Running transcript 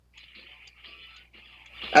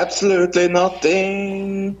Absolutely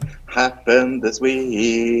nothing happened this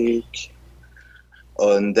week.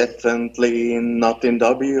 And definitely not in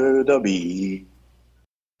WWE.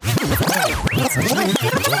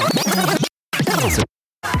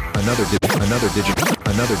 Another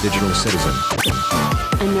digital citizen.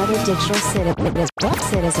 Another digital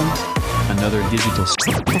citizen. Another digital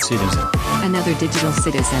citizen. Another digital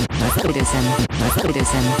citizen.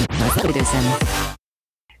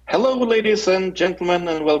 Hello, ladies and gentlemen,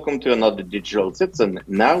 and welcome to another Digital Citizen.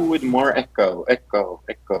 Now with more echo.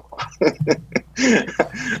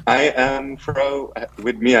 I am Fro.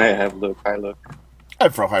 With me, I have Luke. Hi, Luke. Hi,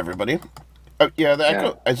 Fro. Hi, everybody. The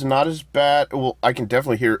echo is not as bad. Well, I can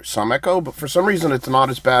definitely hear some echo, but for some reason, it's not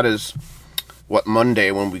as bad as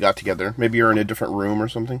Monday when we got together. Maybe you're in a different room or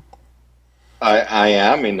something. I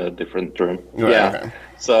am in a different room. Right, yeah. Okay.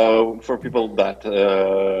 So for people that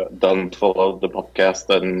don't follow the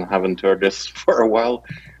podcast and haven't heard this for a while,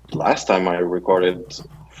 last time I recorded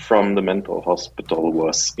from the mental hospital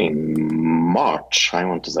was in March, I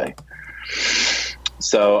want to say.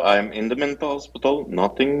 So I'm in the mental hospital,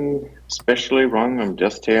 nothing especially wrong. I'm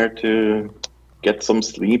just here to get some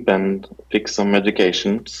sleep and fix some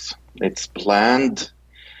medications. It's planned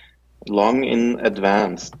long in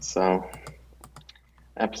advance, so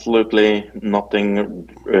absolutely nothing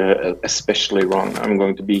especially wrong. I'm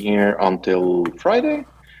going to be here until Friday,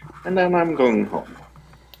 and then I'm going home.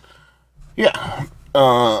 Yeah.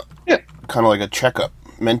 Yeah. Kind of like a checkup,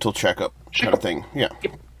 mental checkup kind of thing. Yeah.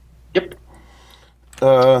 Yep.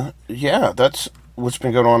 Yeah, that's what's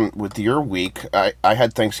been going on with your week. I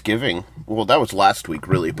had Thanksgiving. Well, that was last week,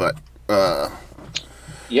 really, but Yeah,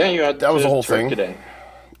 you had that was the whole turkey thing today.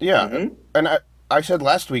 Yeah, Mhm. and I said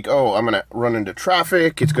last week, I'm going to run into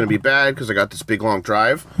traffic. It's going to be bad because I got this big, long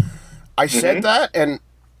drive. I said that, and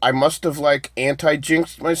I must have,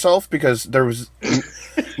 anti-jinxed myself because there was...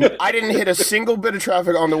 I didn't hit a single bit of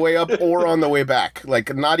traffic on the way up or on the way back.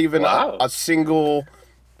 Not even Wow. a single,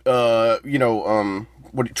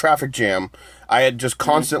 traffic jam. I had just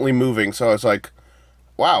constantly moving, so I was like,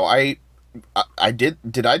 wow, I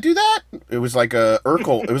did I do that? It was like it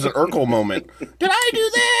was an Urkel moment. Did I do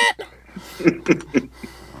that?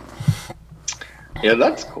 Yeah,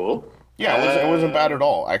 that's cool. Yeah, it wasn't bad at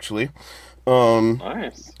all, actually.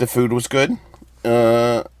 Nice. The food was good.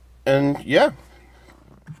 And yeah.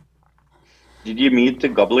 Did you meet the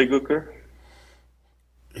gobbledygooker?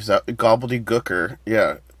 Is that gobbledygooker?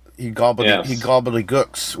 Yeah. He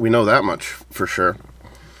gobbledygooks. We know that much for sure.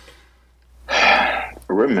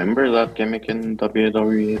 Remember that gimmick in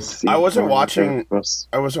WWE? I wasn't watching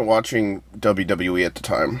WWE at the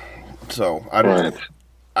time. So I don't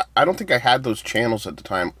I don't think I had those channels at the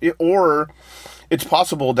time. Or it's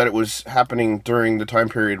possible that it was happening during the time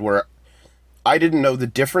period where I didn't know the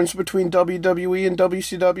difference between WWE and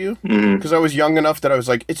WCW because I was young enough that I was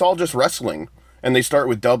like, it's all just wrestling, and they start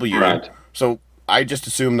with W. Right. So I just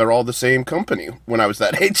assumed they're all the same company when I was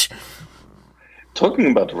that age.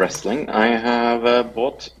 Talking about wrestling, I have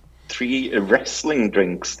bought 3 wrestling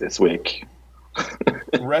drinks this week.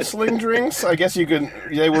 Wrestling drinks? I guess you could.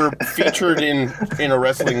 They were featured in a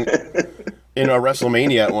wrestling in a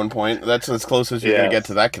WrestleMania at one point. That's as close as you're gonna get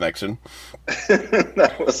to that connection.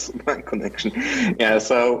 That was my connection. Yeah,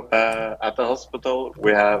 so at the hospital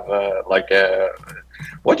we have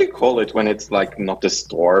what do you call it when it's not a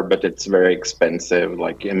store but it's very expensive,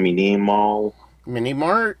 like a mini mall? Mini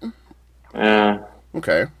mart?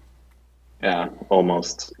 Okay. Yeah,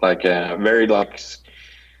 almost like a very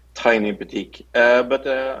tiny boutique. But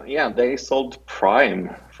they sold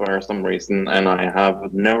Prime for some reason, and I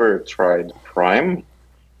have never tried Prime.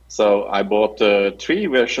 So I bought 3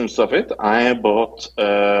 versions of it. I bought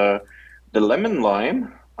the lemon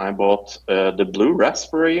lime, I bought the blue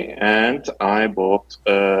raspberry, and I bought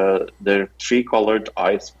the 3-colored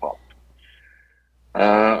ice pop.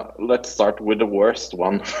 Let's start with the worst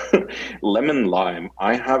one. Lemon lime.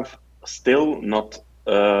 I have still not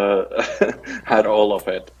had all of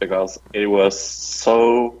it because it was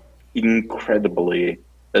so incredibly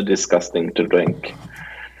disgusting to drink.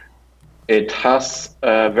 It has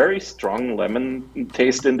a very strong lemon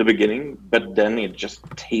taste in the beginning, but then it just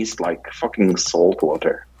tastes like fucking salt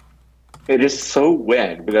water. It is so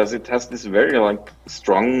weird because it has this very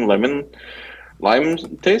strong lime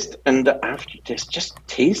taste, and the aftertaste just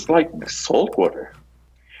tastes like salt water.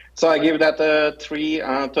 So I give that a 3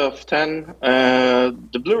 out of 10.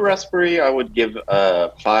 The blue raspberry I would give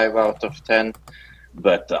a 5 out of 10.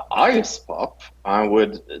 But the ice pop I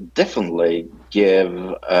would definitely give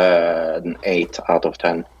an 8 out of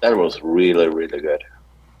 10. That was really, really good.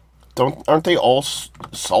 aren't they all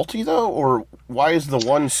salty though, or why is the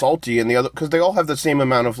one salty and the other? Because they all have the same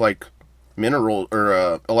amount of like mineral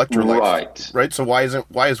or electrolytes, right? So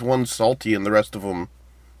why is one salty and the rest of them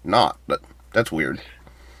not? That's weird.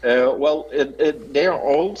 Well, they are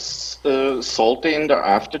all salty in their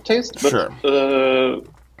aftertaste, but sure.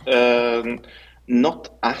 Not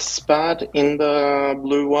as bad in the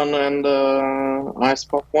blue one and the ice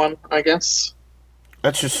pop one, I guess.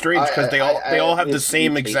 That's just strange because they all have the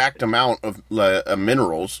same exact amount of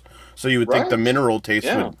minerals, so you would think the mineral taste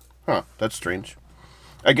would. Huh? That's strange.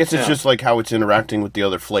 I guess it's just like how it's interacting with the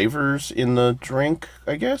other flavors in the drink.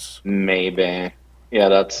 I guess maybe. Yeah,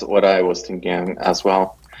 that's what I was thinking as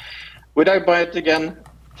well. Would I buy it again?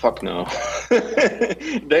 Fuck no.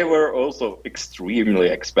 They were also extremely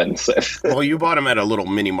expensive. Well, you bought them at a little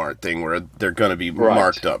mini mart thing where they're going to be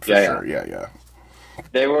marked up for sure. Yeah.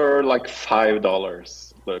 They were like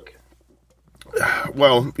 $5. Look.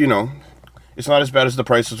 Well, it's not as bad as the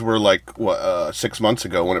prices were like 6 months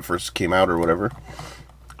ago when it first came out or whatever.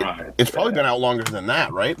 Right. It's probably been out longer than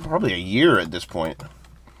that, right? Probably a year at this point.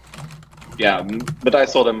 Yeah, but I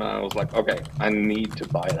saw them and I was like, okay, I need to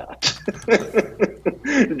buy that.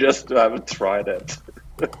 Just to have tried it.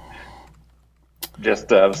 Just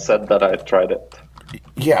to have said that I tried it.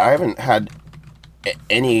 Yeah, I haven't had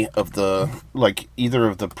any of the, like, either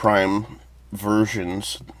of the Prime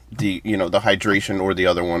versions, the hydration or the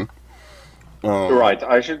other one. Right,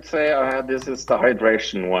 I should say this is the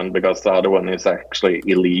hydration one because the other one is actually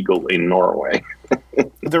illegal in Norway.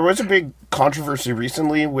 There was a big controversy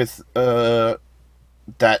recently with that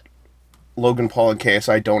Logan Paul and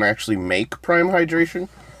KSI don't actually make Prime hydration.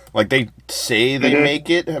 Like, they say they make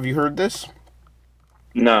it. Have you heard this?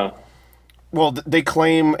 No. Well, they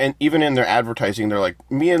claim, and even in their advertising, they're like,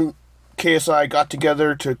 me and KSI got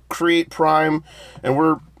together to create Prime, and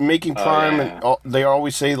we're making Prime, and they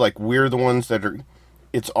always say, like, we're the ones that are,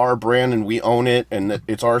 it's our brand, and we own it, and that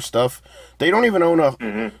it's our stuff. They don't even own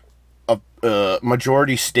a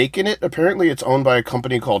majority stake in it. Apparently, it's owned by a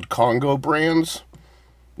company called Congo Brands,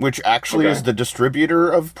 which actually is the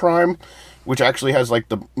distributor of Prime, which actually has, like,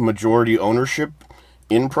 the majority ownership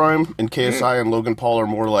in Prime, and KSI and Logan Paul are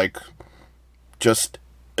more like just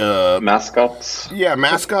mascots. Yeah,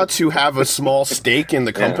 mascots who have a small stake in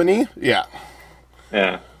the company. Yeah.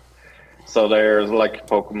 So they're like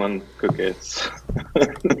Pokemon cookies.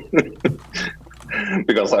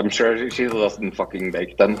 Because I'm sure she doesn't fucking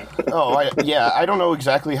bake them. I don't know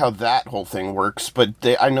exactly how that whole thing works, but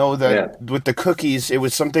I know that with the cookies, it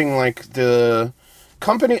was something like the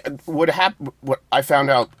company what I found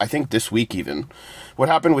out, I think this week even, what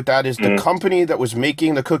happened with that is the company that was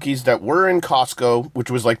making the cookies that were in Costco, which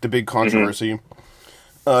was like the big controversy,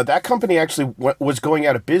 that company actually was going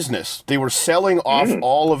out of business. They were selling off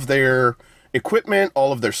all of their equipment,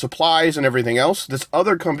 all of their supplies and everything else. This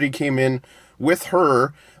other company came in with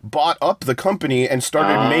her, bought up the company, and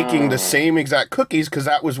started making the same exact cookies because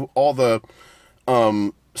that was all the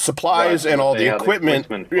supplies and all the equipment.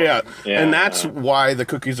 And that's why the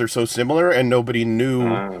cookies are so similar, and nobody knew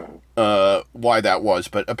why that was,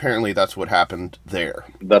 but apparently that's what happened there.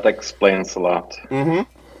 That explains a lot.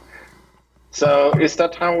 So is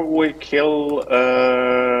that how we kill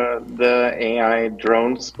the AI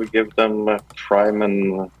drones? We give them Prime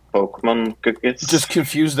and Pokemon cookies? Just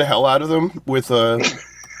confuse the hell out of them with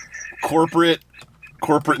corporate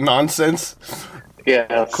nonsense.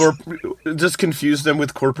 Yes. Just confuse them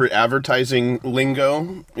with corporate advertising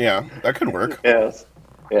lingo. Yeah, that could work. Yes.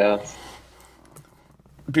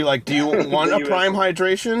 Be like, do you want a Prime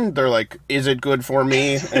hydration? They're like, is it good for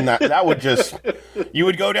me? And that would just, you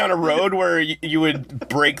would go down a road where you would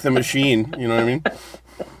break the machine. You know what I mean?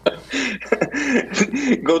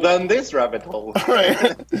 Go down this rabbit hole.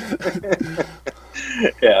 Right.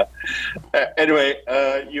 Yeah. Anyway,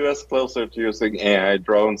 US closer to using AI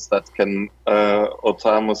drones that can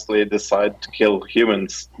autonomously decide to kill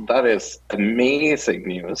humans. That is amazing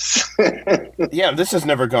news. Yeah, this has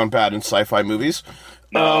never gone bad in sci-fi movies.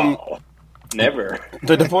 No, never.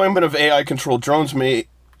 The deployment of AI-controlled drones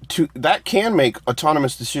that can make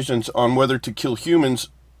autonomous decisions on whether to kill humans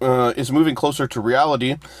is moving closer to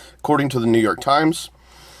reality, according to the New York Times.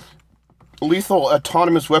 Lethal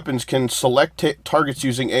autonomous weapons can select targets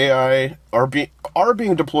using AI are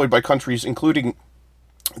being deployed by countries including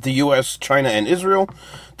the U.S., China, and Israel.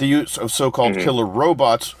 The use of so-called killer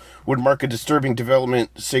robots would mark a disturbing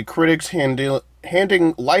development, say critics,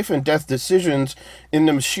 handing life and death decisions in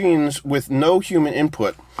the machines with no human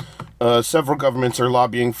input. Several governments are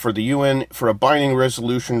lobbying for the UN for a binding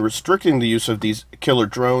resolution restricting the use of these killer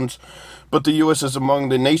drones, but the U.S. is among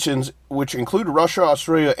the nations, which include Russia,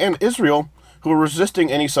 Australia, and Israel, who are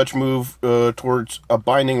resisting any such move towards a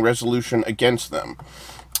binding resolution against them.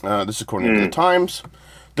 This is according to the Times.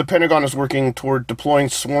 The Pentagon is working toward deploying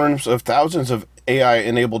swarms of thousands of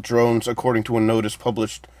AI-enabled drones, according to a notice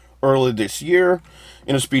published early this year.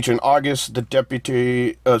 In a speech in August, the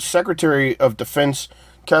Deputy Secretary of Defense,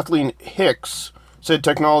 Kathleen Hicks, said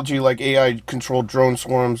technology like AI-controlled drone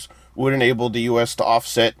swarms would enable the U.S. to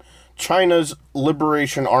offset China's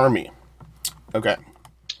Liberation Army. Okay.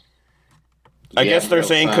 I guess they're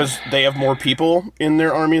saying because they have more people in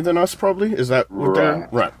their army than us, probably? Is that what they're...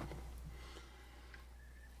 Right.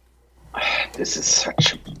 This is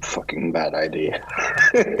such a fucking bad idea.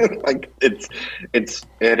 Like, it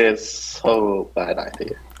is so bad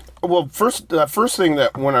idea. Well, first thing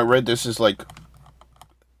that when I read this is like...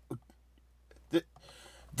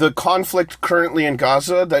 The conflict currently in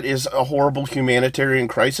Gaza, that is a horrible humanitarian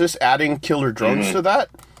crisis, adding killer drones to that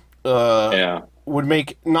would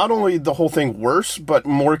make not only the whole thing worse, but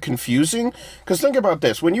more confusing. Because think about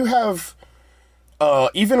this. When you have,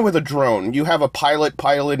 even with a drone, you have a pilot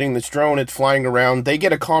piloting this drone, it's flying around, they get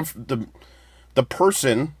the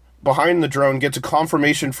person behind the drone gets a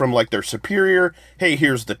confirmation from, like, their superior, hey,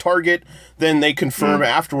 here's the target. Then they confirm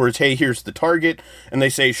afterwards, hey, here's the target. And they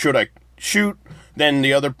say, should I shoot? Then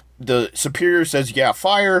the superior says, yeah,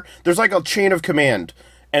 fire. There's like a chain of command.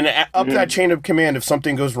 And up that chain of command, if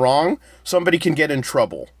something goes wrong, somebody can get in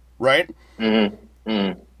trouble, right? When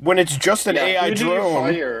it's just an AI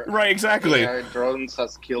drone. Right, exactly. AI drones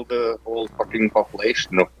has killed the whole fucking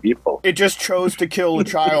population of people. It just chose to kill a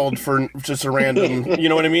child for just a random, you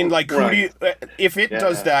know what I mean? Like, if it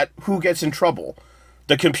does that, who gets in trouble?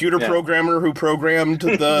 The computer programmer who programmed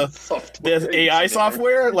the AI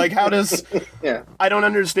software? Like, how does... I don't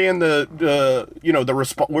understand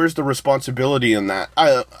where's the responsibility in that?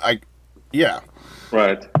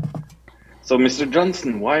 Right. So, Mr.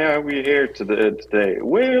 Johnson, why are we here today?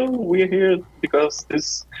 Well, we're here because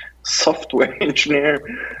this software engineer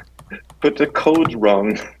put the code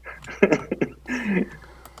wrong.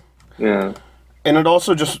 And it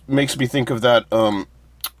also just makes me think of that...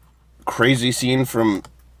 crazy scene from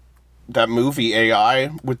that movie AI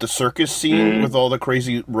with the circus scene with all the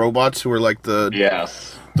crazy robots who are like the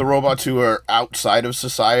robots who are outside of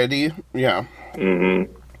society.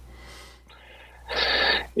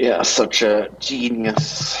 Such a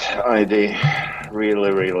genius idea.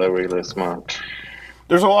 Really, really, really smart.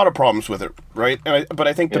 There's a lot of problems with it, right? But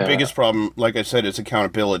I think the biggest problem, like I said, is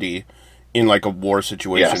accountability in like a war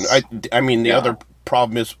situation. I mean the other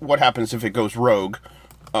problem is what happens if it goes rogue.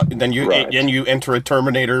 Then you enter a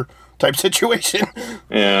Terminator type situation.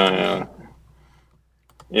 Yeah.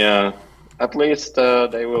 At least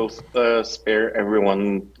they will spare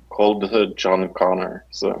everyone called John Connor.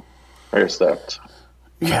 So there's that.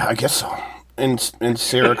 Yeah, I guess so. And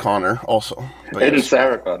Sarah Connor also. And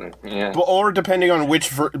Sarah Connor, yeah. But, or depending on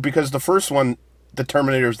which, because the first one, the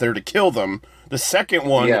Terminator's there to kill them. The second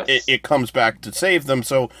one, it comes back to save them.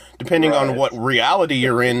 So depending on what reality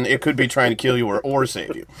you're in, it could be trying to kill you or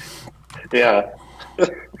save you. Yeah.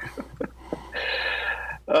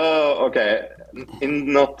 Okay.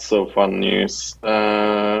 In not so fun news,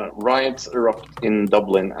 riots erupt in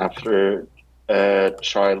Dublin after a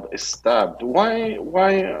child is stabbed. Why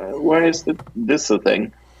is this a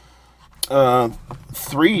thing?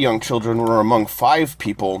 3 young children were among 5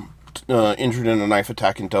 people injured in a knife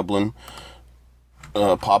attack in Dublin.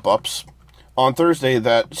 Pop-ups on Thursday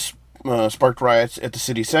that sparked riots at the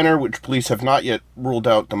city center, which police have not yet ruled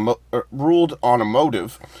on a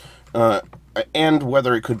motive and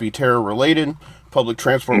whether it could be terror related. Public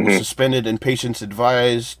transport was suspended and patients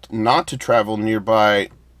advised not to travel nearby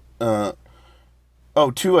to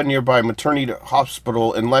a nearby maternity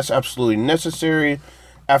hospital unless absolutely necessary,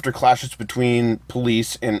 after clashes between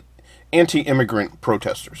police and anti-immigrant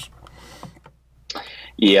protesters.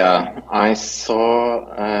 Yeah, I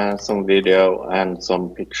saw some video and some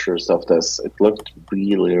pictures of this. It looked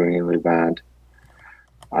really, really bad.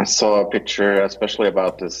 I saw a picture, especially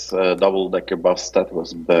about this double-decker bus that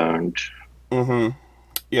was burned.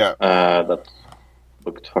 Yeah. That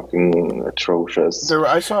looked fucking atrocious.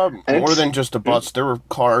 I saw more than just a bus. There were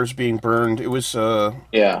cars being burned. It was...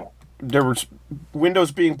 There was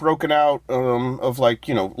windows being broken out of, like,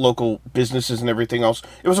 local businesses and everything else.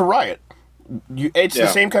 It was a riot. It's the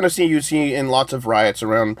same kind of scene you see in lots of riots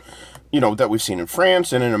around, that we've seen in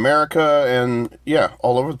France and in America and,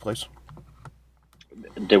 all over the place.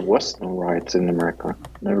 There was no riots in America.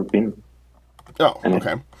 Never been. Oh,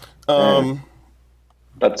 okay.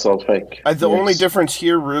 That's all fake. The only difference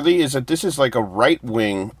here, really, is that this is like a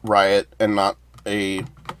right-wing riot and not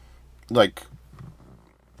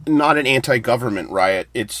not an anti-government riot.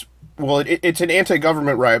 It's well, it's an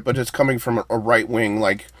anti-government riot, but it's coming from a right-wing,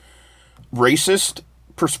 like, racist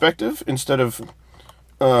perspective instead of,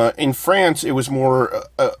 in France, it was more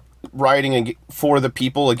rioting for the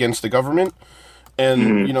people against the government.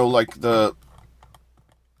 And, you know, like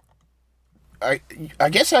I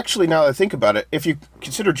guess actually now that I think about it, if you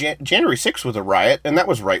consider January 6th was a riot, and that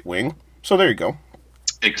was right-wing, so there you go.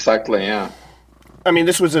 Exactly, yeah. I mean,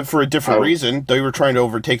 this was for a different reason. They were trying to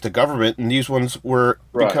overtake the government, and these ones were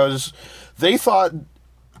because they thought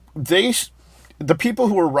the people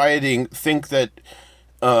who were rioting think that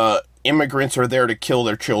immigrants are there to kill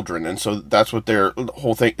their children, and so that's what their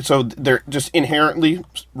whole thing. So they're just inherently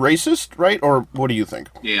racist, right? Or what do you think?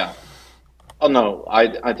 Yeah. Oh no,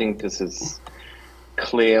 I think this is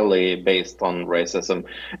clearly based on racism,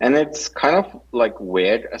 and it's kind of like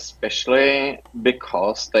weird, especially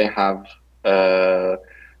because they have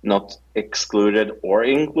not excluded or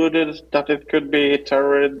included that it could be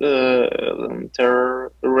terror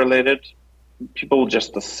related. People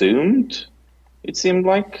just assumed, it seemed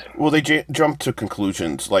like. Well, they jumped to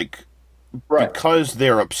conclusions, like because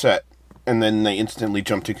they're upset, and then they instantly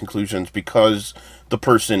jump to conclusions because the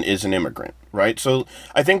person is an immigrant, right? So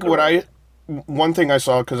I think one thing I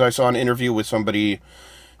saw, because I saw an interview with somebody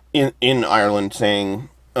in Ireland saying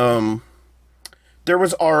there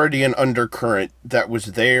was already an undercurrent that was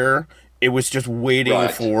there. It was just waiting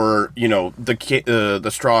for, you know,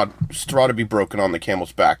 the straw to be broken on the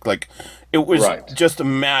camel's back. Like, it was just a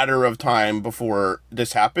matter of time before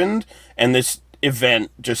this happened, and this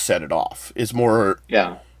event just set it off. Is more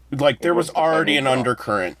like there was already an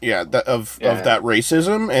undercurrent, of that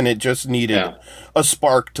racism, and it just needed a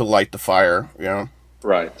spark to light the fire. Yeah,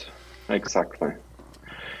 right, exactly.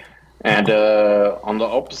 And on the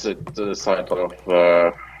opposite side of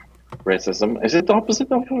racism, is it the opposite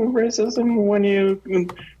of racism when you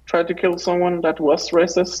try to kill someone that was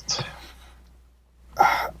racist?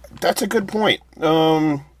 That's a good point.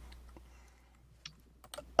 Well,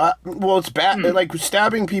 it's bad. Like,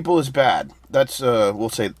 stabbing people is bad. That's we'll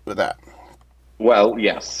say that. Well,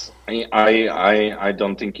 yes. I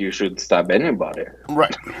don't think you should stab anybody.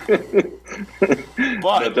 Right.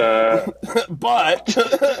 but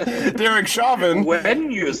Derek Chauvin,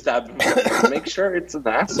 when you stab him, make sure it's an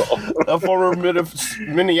asshole. A former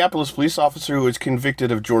Minneapolis police officer who was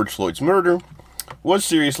convicted of George Floyd's murder, was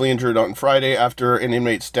seriously injured on Friday after an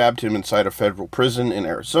inmate stabbed him inside a federal prison in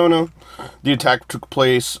Arizona. The attack took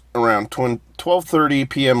place around 12:30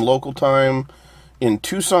 p.m. local time in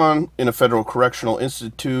Tucson in a federal correctional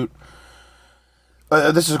institute.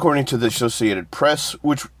 This is according to the Associated Press,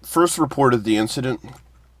 which first reported the incident.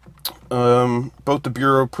 Both the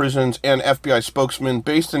Bureau of Prisons and FBI spokesman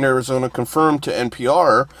based in Arizona confirmed to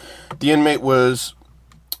NPR the inmate was...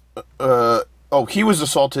 he was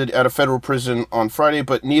assaulted at a federal prison on Friday,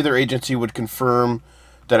 but neither agency would confirm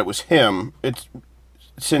that it was him. It's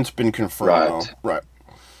since been confirmed. Right.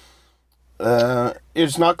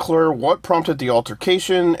 It's not clear what prompted the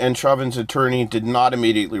altercation, and Chauvin's attorney did not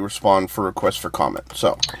immediately respond for requests for comment.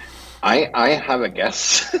 So, I have a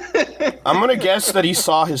guess. I'm gonna guess that he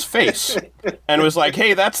saw his face and was like,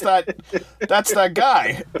 "Hey, that's that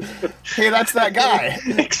guy. Hey, that's that guy."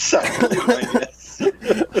 Exactly, I guess.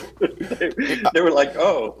 They were like,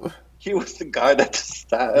 "Oh, he was the guy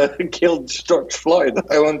that killed George Floyd.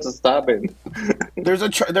 I want to stab him." There's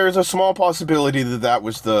a small possibility that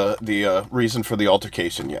was the reason for the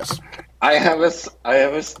altercation. Yes, I have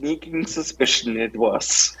a sneaking suspicion it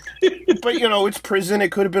was. But it's prison.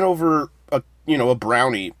 It could have been over a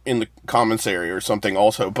brownie in the commissary or something.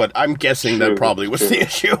 Also, but I'm guessing that probably was the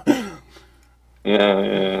issue.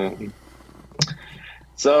 Yeah.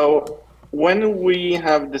 So, when we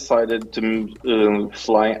have decided to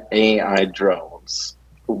fly AI drones,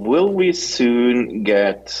 will we soon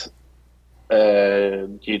get,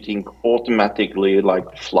 do you think, automatically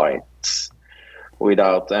flights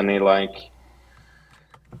without any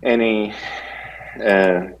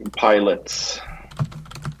pilots?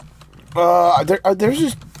 There's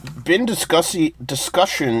just been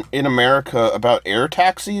discussion in America about air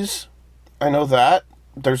taxis. I know that.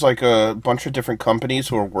 There's a bunch of different companies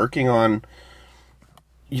who are working on,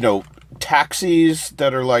 taxis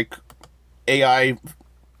that are AI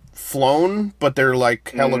flown, but they're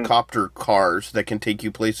helicopter cars that can take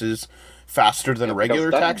you places faster than a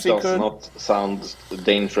regular taxi could. That does not sound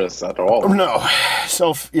dangerous at all. No.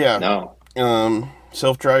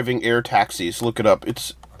 Self-driving air taxis. Look it up.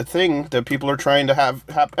 It's a thing that people are trying to have.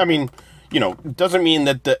 I mean, it doesn't mean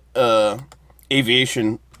that the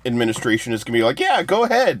aviation administration is going to be yeah, go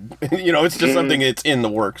ahead. It's just something that's in the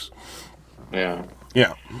works. Yeah.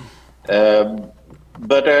 Yeah.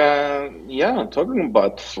 But yeah, talking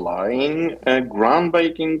about flying,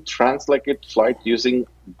 groundbreaking transatlantic flight using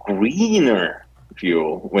greener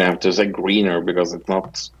fuel. We have to say greener because it's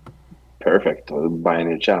not perfect by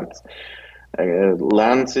any chance.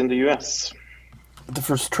 Lands in the US. The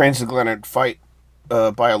first transatlantic flight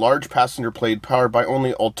by a large passenger plane powered by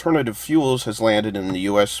only alternative fuels has landed in the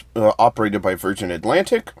U.S., operated by Virgin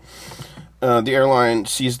Atlantic. The airline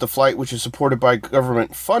sees the flight, which is supported by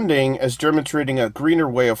government funding, as demonstrating a greener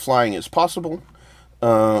way of flying is possible.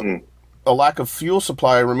 A lack of fuel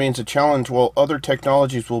supply remains a challenge, while other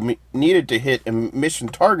technologies will be needed to hit emission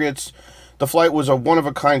targets. The flight was a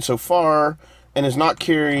one-of-a-kind so far, and is not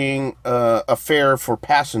carrying a fare for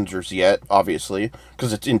passengers yet, obviously,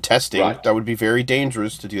 because it's in testing. Right. That would be very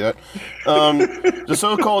dangerous to do that. The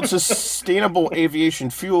so-called sustainable aviation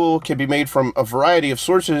fuel can be made from a variety of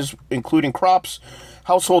sources, including crops,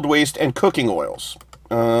 household waste, and cooking oils.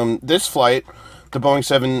 This flight, the Boeing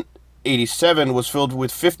 787, was filled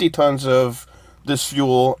with 50 tons of this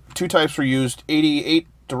fuel. Two types were used, 88%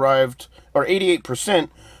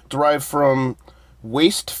 derived from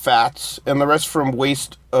waste fats, and the rest from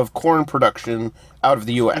waste of corn production out of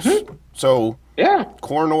the U.S. So, Yeah.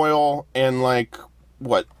 corn oil and, like,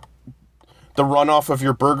 what? The runoff of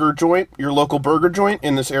your burger joint, your local burger joint,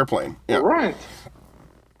 in this airplane. Yeah. Right.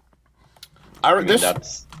 I mean,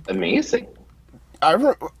 that's amazing.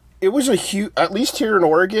 It was a huge, at least here in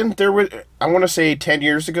Oregon, there was, I want to say 10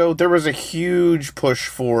 years ago, there was a huge push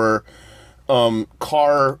for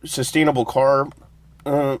sustainable car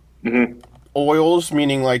oils,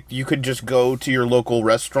 meaning like you could just go to your local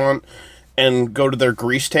restaurant and go to their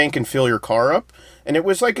grease tank and fill your car up. And it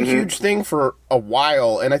was like a huge thing for a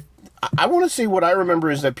while. And I want to say what I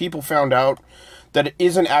remember is that people found out that it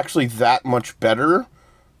isn't actually that much better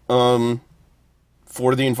for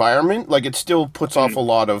the environment. Like, it still puts off a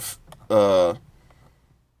lot of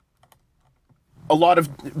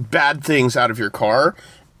bad things out of your car.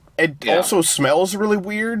 It also smells really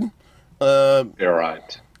weird. You're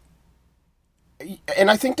right. And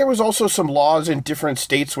I think there was also some laws in different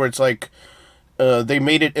states where it's like they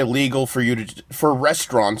made it illegal for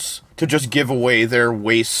restaurants to just give away their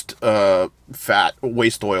waste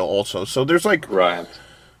waste oil also. So there's like Right.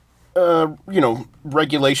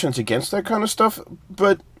 Regulations against that kind of stuff.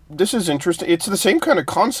 But this is interesting. It's the same kind of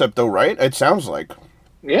concept though, right? It sounds like.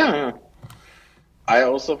 Yeah. I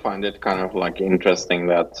also find it kind of like interesting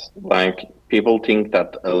that like people think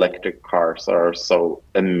that electric cars are so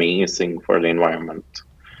amazing for the environment,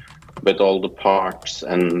 but all the parts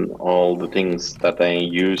and all the things that they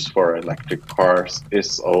use for electric cars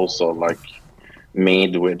is also like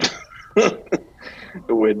made with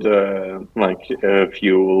with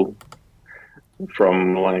fuel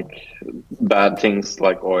from like bad things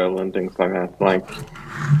like oil and things like that. Like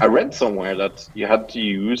I read somewhere that you had to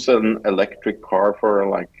use an electric car for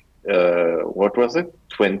like what was it,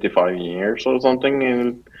 25 years or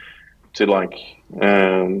something, to like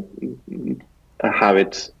have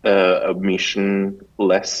it emission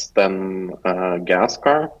less than a gas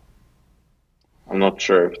car. I'm not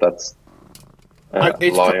sure if that's a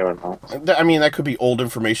lie or not. I mean, that could be old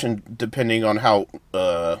information depending on how,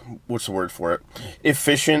 what's the word for it?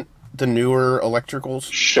 Efficient the newer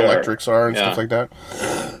electrics are and stuff like that.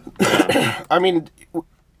 I mean,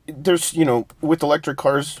 there's, with electric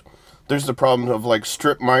cars, there's the problem of like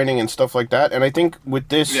strip mining and stuff like that. And I think with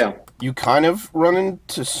this, you kind of run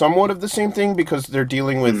into somewhat of the same thing because they're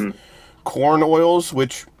dealing with corn oils,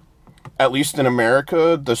 which, at least in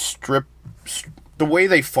America, the way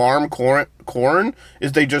they farm corn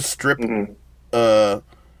is they just strip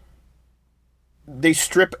they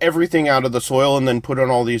strip everything out of the soil and then put on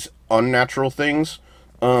all these unnatural things.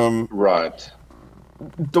 Right.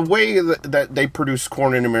 The way that they produce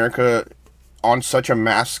corn in America on such a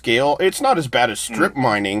mass scale, it's not as bad as strip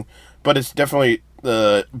mining, but it's definitely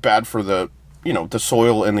bad for the the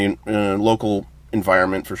soil and the local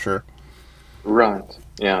environment for sure. Right.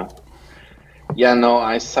 Yeah. Yeah, no,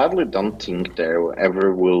 I sadly don't think there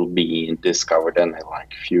ever will be discovered any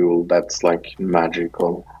like fuel that's like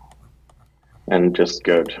magical and just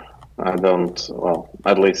good. I don't, well,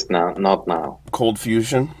 at least now, not now. Cold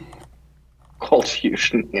fusion? Cold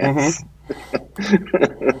fusion, yes.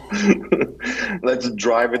 Let's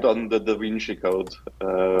drive it on the Da Vinci Code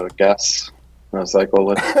gas, as I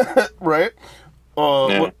call it. Right.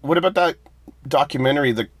 What about that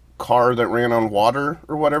documentary, The Car That Ran on Water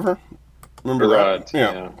or whatever? Remember that?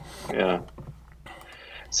 Yeah.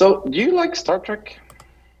 So, do you like Star Trek?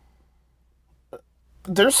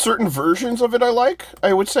 There's certain versions of it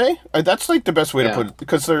I would say. That's like the best way to put it,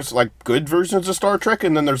 because there's like good versions of Star Trek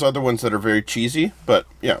and then there's other ones that are very cheesy, but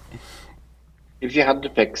yeah. If you had to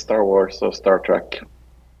pick Star Wars or Star Trek.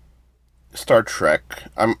 Star Trek.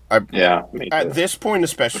 Yeah, me too. At this point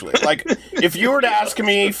especially. Like, if you were to ask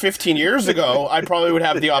me 15 years ago, I probably would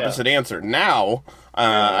have the opposite answer. Now,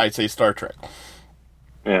 I'd say Star Trek.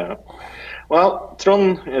 Yeah. Well,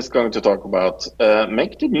 Tron is going to talk about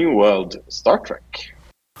Make the New World Star Trek.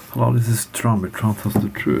 Hello, this is Tron with Tron Tells the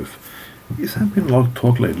Truth. There's been a lot of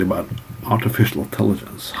talk lately about artificial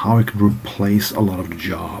intelligence, how it can replace a lot of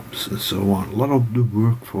jobs and so on. A lot of the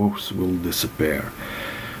workforce will disappear.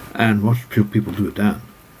 And what should people do then?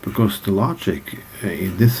 Because the logic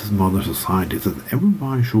in this modern society is that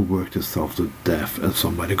everybody should work themselves to death and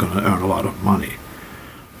somebody gonna earn a lot of money.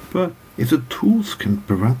 But if the tools can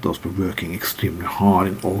prevent us from working extremely hard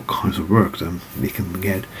in all kinds of work, then we can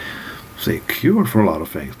get, say, a cure for a lot of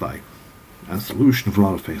things, like a solution for a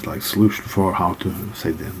lot of things, like solution for how to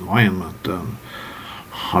save the environment,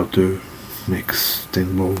 how to make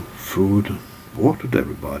sustainable food and water to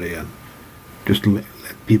everybody, and just let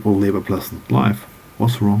people live a pleasant life.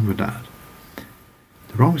 What's wrong with that?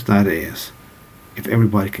 The wrong with that is if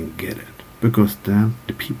everybody can get it, because then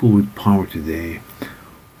the people with power today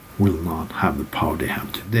will not have the power they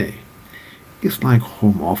have today. It's like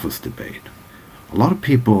home office debate. A lot of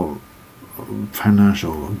people,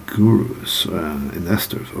 financial gurus and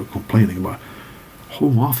investors, are complaining about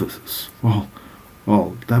home offices. Well,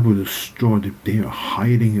 that will destroy they are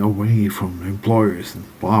hiding away from employers and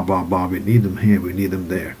blah blah blah. We need them here, we need them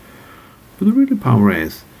there. But the real power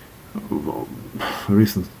is a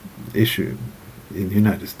recent issue in the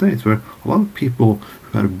United States where a lot of people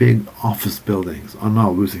who had big office buildings are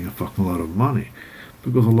now losing a fucking lot of money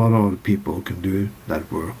because a lot of other people can do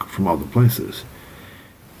that work from other places.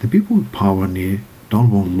 The people with power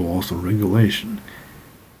don't want laws and regulation.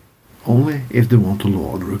 Only if they want a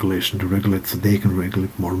law and regulation to regulate so they can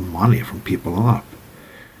regulate more money from people up.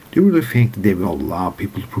 Do you really think that they will allow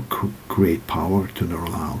people to create power to their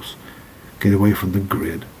own house, get away from the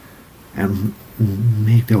grid, and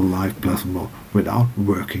make their life pleasurable without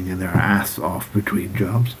working in their ass off between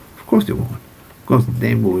jobs? Of course they won't, because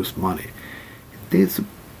they will lose money. They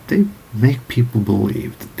make people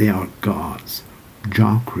believe that they are gods,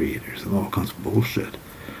 job creators, and all kinds of bullshit.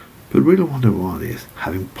 But really what they want is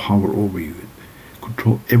having power over you,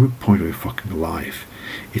 control every point of your fucking life.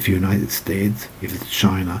 If you're United States, if it's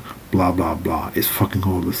China, blah blah blah, it's fucking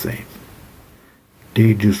all the same.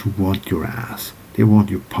 They just want your ass. They want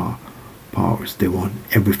your powers. They want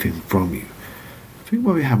everything from you. Think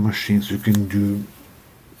about we have machines who can do,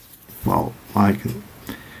 well, like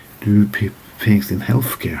do things in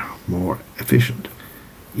healthcare more efficient,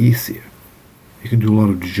 easier. You can do a lot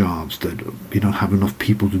of jobs that we don't have enough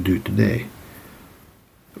people to do today.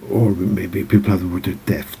 Or maybe people have to work to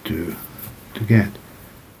death to get.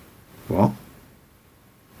 Well,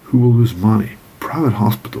 who will lose money? Private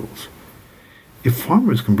hospitals. If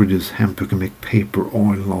farmers can produce hemp, who can make paper,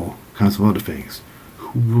 oil, and all kinds of other things,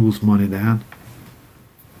 who will lose money then?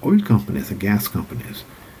 Oil companies and gas companies.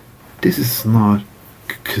 This is not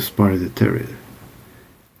conspiracy theory.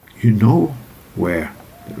 You know where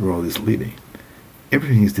the road is leading.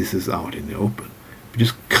 Everything this is out in the open. We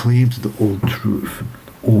just claim to the old truth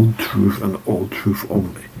and the old truth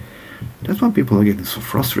only. That's why people are getting so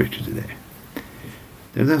frustrated today.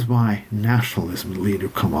 That's why nationalism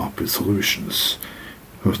leaders come up with solutions.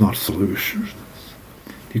 It's not solutions.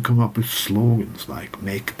 They come up with slogans like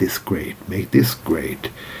make this great,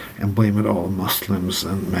 and blame it all on Muslims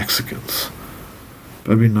and Mexicans.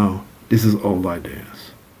 But we know this is old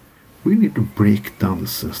ideas. We need to break down the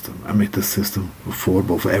system and make the system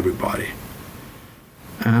affordable for everybody.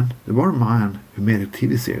 And there was a man who made a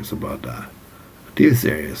TV series about that. A TV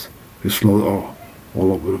series who slowed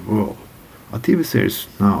all over the world. A TV series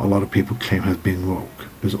now a lot of people claim has been woke.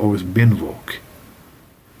 There's always been woke.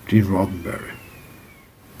 Gene Roddenberry.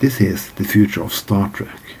 This is the future of Star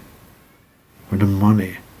Trek. Where the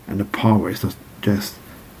money and the power is not just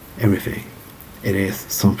everything. It is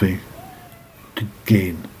something to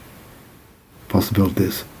gain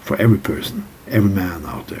possibilities for every person, every man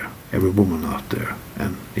out there, every woman out there.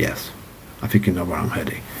 And yes, I think you know where I'm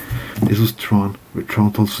heading. This was Tron, where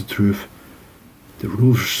Tron tells the truth. The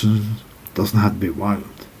revolution doesn't have to be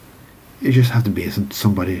violent. It just has to be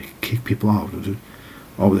somebody kick people out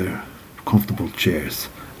of their comfortable chairs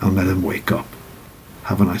and let them wake up.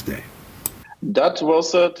 Have a nice day. That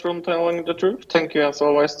was Tron telling the truth. Thank you as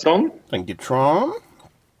always, Tron. Thank you, Tron.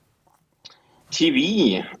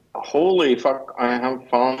 TV. Holy fuck, I have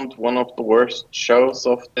found one of the worst shows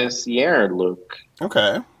of this year, Luke.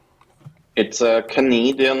 Okay. It's a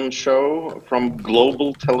Canadian show from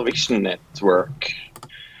Global Television Network.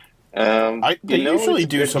 They you know usually it's a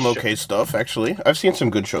do good some show- okay stuff, actually. I've seen some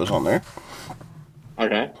good shows on there.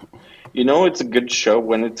 Okay. You know it's a good show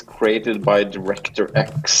when it's created by Director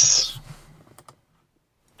X.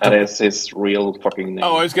 That is his real fucking name.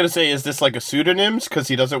 Oh, I was gonna say, is this like a pseudonyms? Because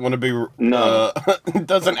he doesn't want to be... No.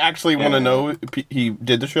 doesn't actually want to Yeah. know he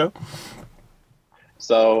did the show?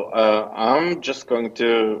 So I'm just going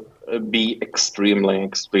to be extremely,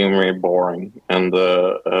 extremely boring and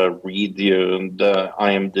read you the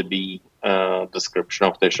IMDb description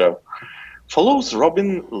of the show. Follows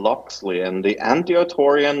Robin Loxley and the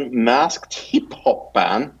anti-Authorian masked hip-hop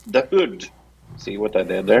band, The Hood. See what I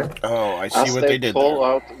did there? Oh, I see As what they did call there.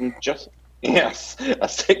 out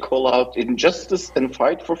as they call out injustice and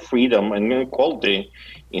fight for freedom and equality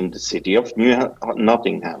in the city of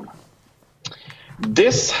Nottingham.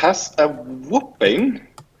 This has a whooping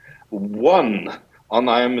 1 on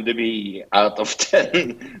IMDb out of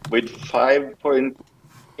 10 with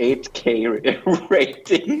 5.8k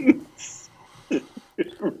ratings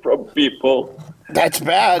from people. That's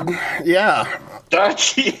bad. Yeah.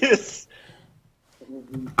 That is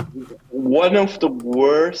one of the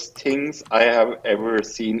worst things I have ever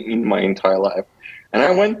seen in my entire life. And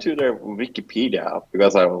I went to their Wikipedia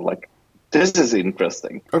because I was like, this is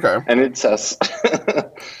interesting. Okay. And it says,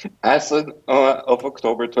 as of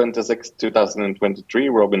October 26, 2023,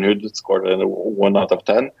 Robin Hood scored a 1 out of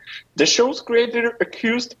 10. The show's creator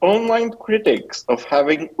accused online critics of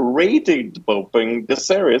having rated bombing the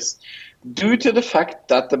series due to the fact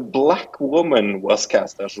that the black woman was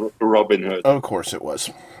cast as Robin Hood. Of course it was.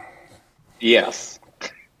 Yes.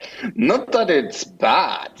 Not that it's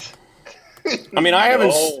bad. I mean, I haven't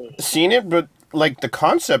No. seen it, but like the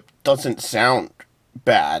concept doesn't sound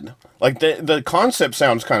bad. Like the concept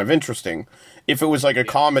sounds kind of interesting if it was like a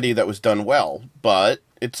comedy that was done well, but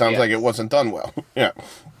it sounds like Yes. it wasn't done well. Yeah.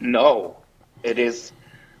 No, it is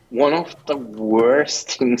one of the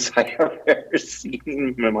worst things I have ever seen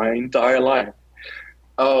in my entire life.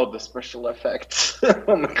 Oh, the special effects.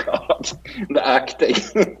 Oh my god. The acting.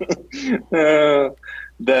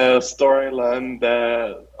 The storyline.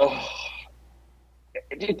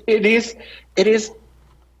 It is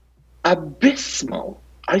abysmal.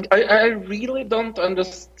 I really don't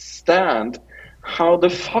understand how the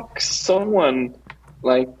fuck someone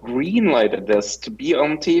like greenlighted this to be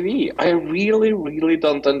on TV. I really, really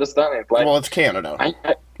don't understand it. Like, Well, it's Canada. I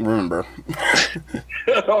Remember.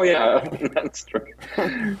 oh yeah, that's true.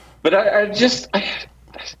 But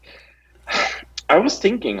I was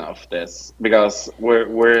thinking of this because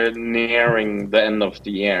we're nearing the end of the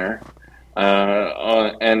year,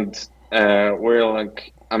 and we're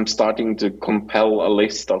like I'm starting to compile a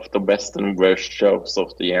list of the best and worst shows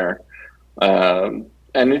of the year, and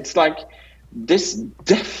it's like this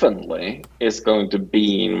definitely is going to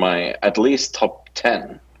be in my at least top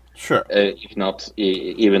 10. Sure. If not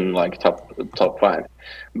even like top 5,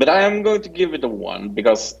 but I am going to give it a 1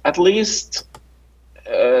 because at least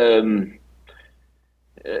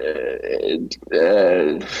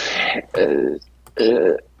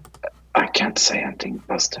I can't say anything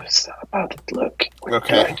positive about it. Look,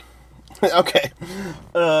 Okay. Okay.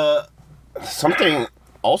 Something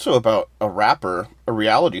also about a rapper, a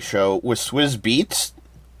reality show with Swizz Beatz.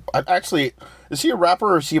 Actually, is he a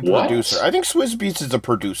rapper or is he a What? producer? I think Swizz Beatz is a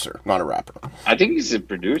producer, not a rapper. I think he's a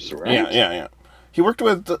producer, right? Yeah. He worked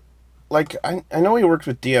with, like, I know he worked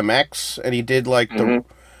with DMX, and he did, like, the...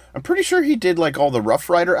 I'm pretty sure he did, like, all the Rough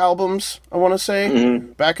Rider albums, I want to say,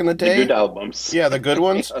 back in the The day. good albums. Yeah, the good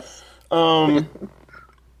ones. Yes.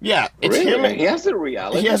 Yeah, it's Really? him. He has a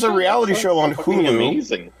reality. He has a reality show on That's fucking Hulu.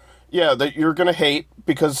 Amazing. Yeah, that you're gonna hate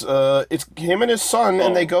because it's him and his son,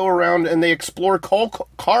 and they go around and they explore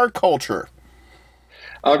car culture.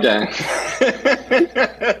 Okay.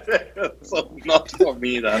 So not for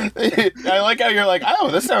me then. I like how you're like, oh,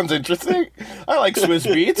 this sounds interesting. I like Swizz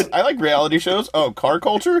Beatz. I like reality shows. Oh, car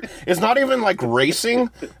culture. It's not even like racing.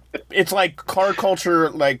 It's like car culture,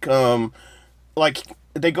 like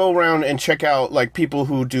they go around and check out like people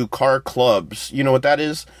who do car clubs. You know what that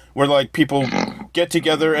is? Where like people get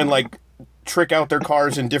together and like trick out their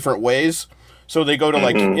cars in different ways. So they go to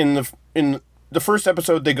like in the first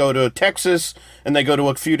episode they go to Texas and they go to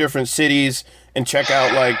a few different cities and check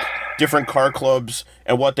out like different car clubs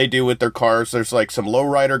and what they do with their cars. There's like some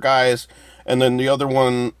lowrider guys, and then the other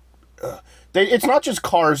one it's not just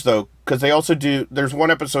cars though, because they also do. There's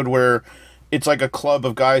one episode where it's like a club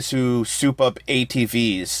of guys who soup up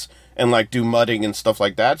ATVs and like do mudding and stuff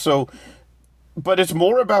like that. So, but it's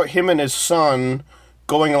more about him and his son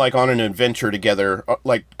going like on an adventure together,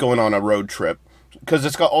 like going on a road trip. Because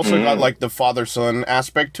it's also got like the father-son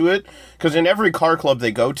aspect to it. Because in every car club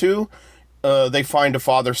they go to, they find a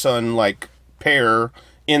father-son, like, pair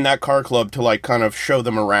in that car club to, like, kind of show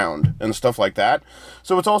them around and stuff like that.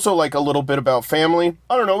 So it's also, like, a little bit about family.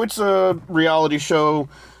 I don't know, it's a reality show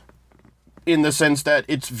in the sense that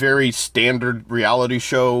it's very standard reality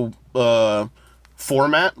show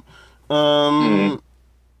format.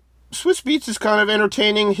 Swiss Beats is kind of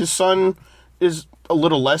entertaining. His son is a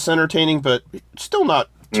little less entertaining, but still not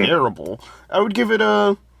terrible. I would give it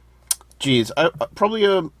probably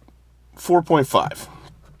a 4.5.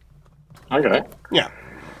 Okay. Yeah.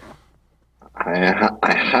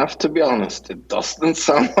 I have to be honest. It doesn't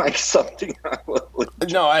sound like something I will.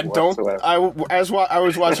 No, I don't. I was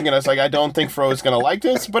watching it, I was like, I don't think Fro is gonna like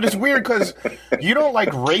this. But it's weird because you don't like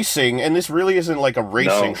racing, and this really isn't like a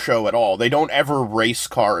racing show at all. They don't ever race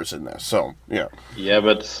cars in this. So yeah. Yeah,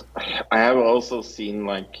 but I have also seen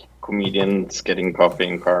like comedians getting coffee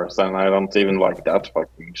in cars, and I don't even like that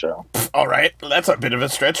fucking show. All right, that's a bit of a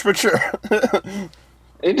stretch, but sure.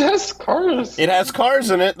 It has cars. It has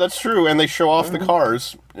cars in it. That's true, and they show off the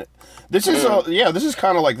cars. This is this is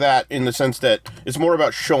kind of like that in the sense that it's more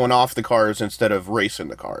about showing off the cars instead of racing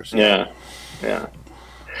the cars. Yeah.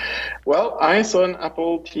 Well, I saw an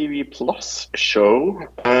Apple TV Plus show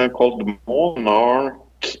called Monarch: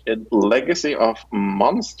 Legacy of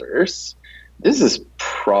Monsters. This is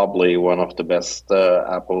probably one of the best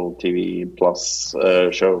Apple TV Plus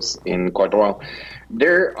shows in quite a while.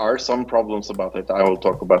 There are some problems about it. I will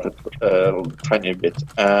talk about it a tiny bit.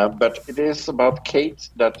 But it is about Kate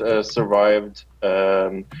that survived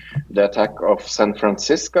the attack of San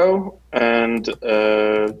Francisco. And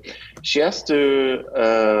she has to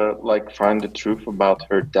find the truth about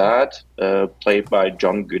her dad, played by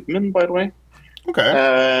John Goodman, by the way.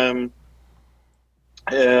 Okay.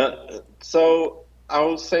 So I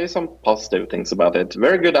will say some positive things about it.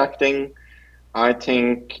 Very good acting. I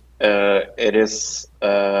think it is.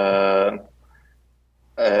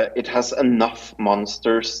 It has enough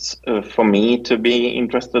monsters for me to be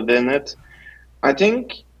interested in it. I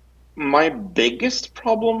think my biggest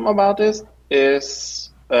problem about it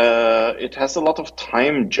is it has a lot of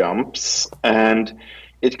time jumps, and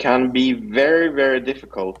it can be very, very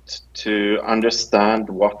difficult to understand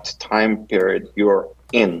what time period you're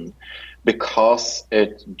in, because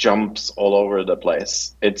it jumps all over the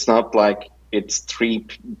place. It's not like it's 3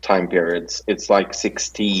 time periods, it's like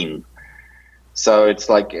 16. So it's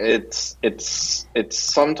like it's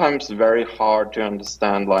sometimes very hard to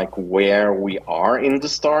understand like where we are in the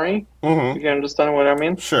story. Mm-hmm. If you understand what I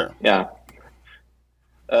mean? Sure. Yeah.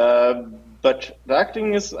 But the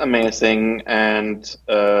acting is amazing, and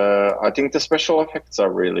I think the special effects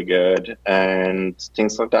are really good and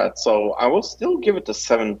things like that. So I will still give it a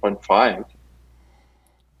 7.5.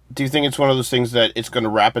 Do you think it's one of those things that it's going to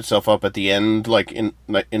wrap itself up at the end, like in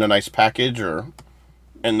a nice package, and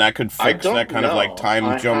that could fix that kind of like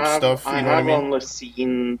time jump stuff? You know what I mean?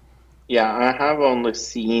 I have only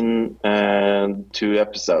seen 2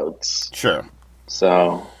 episodes. Sure.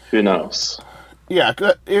 So who knows? Yeah,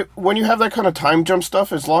 when you have that kind of time jump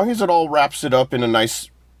stuff, as long as it all wraps it up in a nice,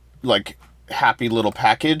 like, happy little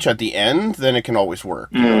package at the end, then it can always work.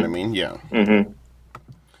 You know what I mean? Yeah.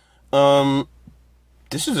 Mm-hmm.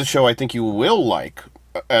 This is a show I think you will like,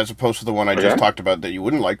 as opposed to the one I just talked about that you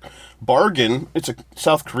wouldn't like. Bargain. It's a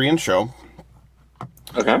South Korean show.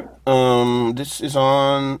 Okay. This is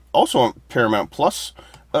also on Paramount Plus.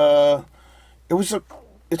 It's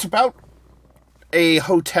about a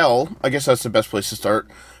hotel, I guess that's the best place to start,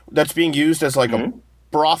 that's being used as like a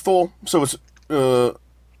brothel. So it's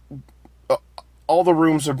all the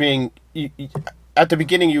rooms are being at the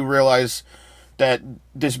beginning you realize that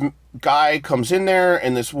this guy comes in there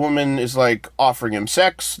and this woman is like offering him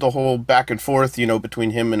sex, the whole back and forth,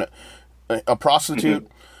 between him and a prostitute.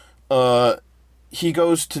 He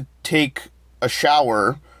goes to take a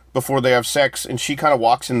shower before they have sex, and she kind of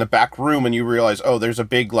walks in the back room, and you realize, oh, there's a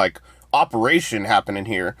big like operation happening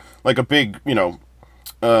here, like a big,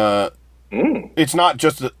 it's not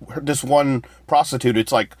just this one prostitute,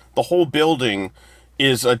 it's like the whole building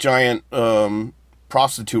is a giant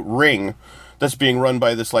prostitute ring that's being run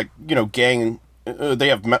by this like, gang. They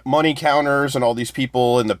have money counters and all these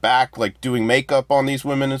people in the back like doing makeup on these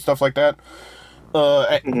women and stuff like that.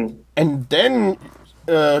 And then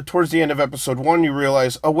towards the end of episode 1 you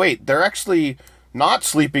realize, oh wait, they're actually not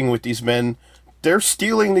sleeping with these men. They're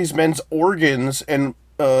stealing these men's organs and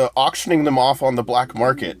auctioning them off on the black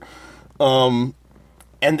market. And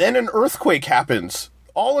then an earthquake happens.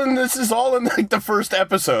 This is all in like the first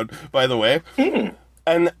episode, by the way.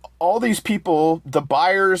 And all these people, the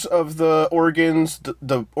buyers of the organs,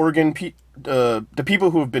 the people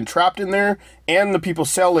who have been trapped in there, and the people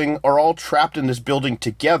selling are all trapped in this building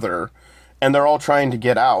together. and they're all trying to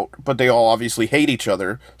get out, but they all obviously hate each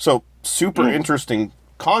other. So super interesting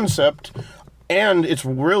concept, and it's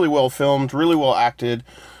really well filmed, really well acted.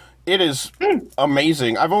 It is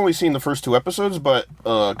amazing. I've only seen the first 2 episodes, but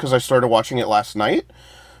because I started watching it last night.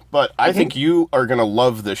 But I think you are going to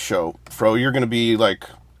love this show, Fro. You're going to be like,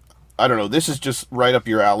 I don't know, this is just right up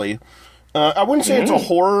your alley. I wouldn't say it's a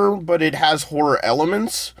horror, but it has horror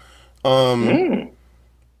elements. Yeah,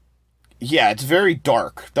 it's very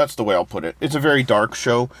dark. That's the way I'll put it. It's a very dark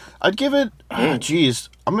show. I'd give it, I'm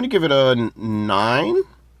going to give it a 9.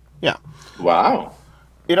 Yeah. Wow.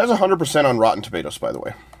 It has 100% on Rotten Tomatoes, by the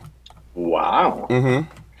way. Wow.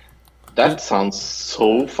 That sounds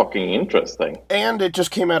so fucking interesting. And it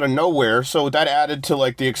just came out of nowhere, so that added to,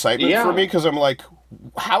 like, the excitement for me, because I'm like,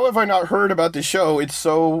 how have I not heard about this show? It's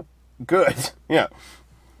so good. Yeah.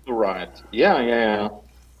 Right. Yeah.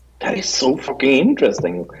 That is so fucking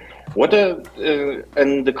interesting. What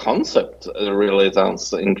and the concept really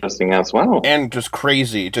sounds interesting as well. And just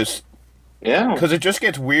crazy, yeah. Because it just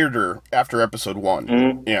gets weirder after episode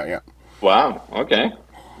 1. Yeah. Wow. Okay.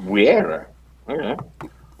 Weirder. Okay.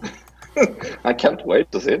 I can't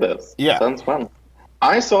wait to see this. Yeah. Sounds fun.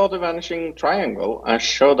 I saw The Vanishing Triangle, a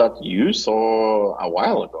show that you saw a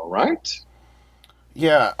while ago, right?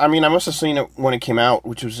 Yeah, I mean, I must have seen it when it came out,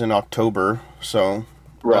 which was in October, so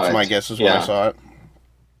that's my guess is when I saw it.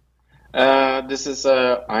 This is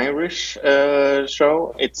an Irish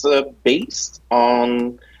show. It's based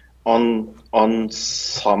on some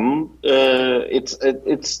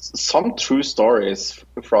it's some true stories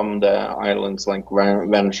from the islands, like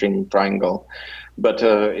Vanishing Triangle, but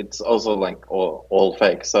it's also like all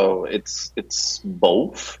fake. So it's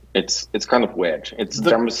both. It's kind of weird. It's a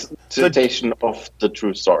dramatization of the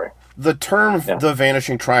true story. The term "The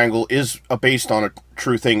Vanishing Triangle" is based on a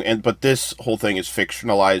true thing, but this whole thing is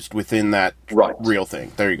fictionalized within that real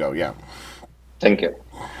thing. There you go. Yeah. Thank you.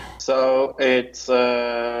 So it's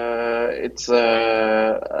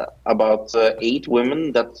about 8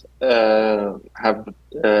 women that have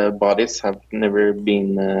bodies have never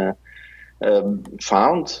been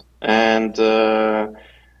found, and the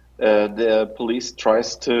police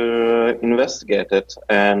tries to investigate it.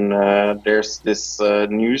 And there's this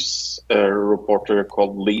news reporter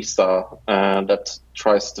called Lisa that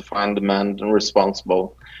tries to find the man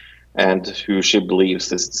responsible, and who she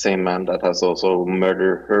believes is the same man that has also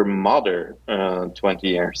murdered her mother 20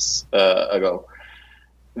 years ago.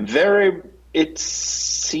 It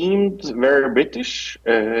seemed very British.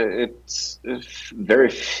 It's very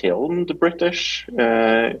filmed British.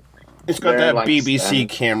 It's got that BBC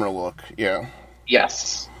camera look, yeah.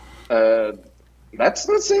 Yes. That's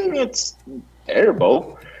not saying it's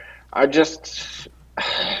terrible.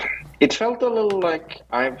 It felt a little like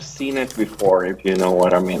I've seen it before, if you know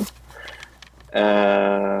what I mean.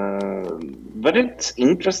 But it's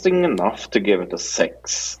interesting enough to give it a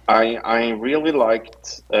 6. I really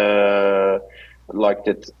liked it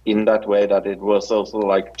in that way that it was also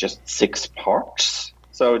like just 6 parts,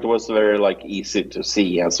 so it was very like easy to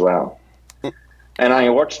see as well. And I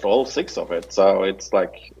watched all 6 of it, so it's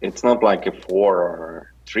not like a 4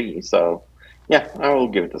 or 3. So yeah, I will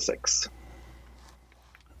give it a 6.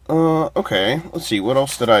 Okay. Let's see. What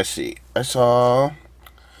else did I see? I saw...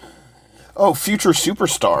 Future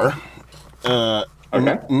Superstar.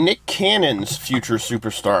 Okay. Nick Cannon's Future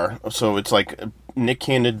Superstar. So it's like a Nick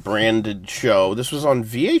Cannon branded show. This was on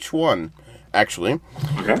VH1, actually.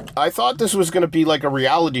 Okay. I thought this was going to be like a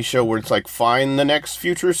reality show where it's like, find the next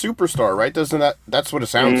future superstar, right? That's what it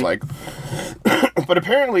sounds like. But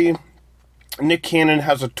apparently, Nick Cannon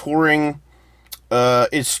has a touring...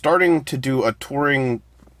 is starting to do a touring...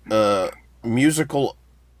 musical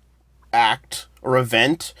act or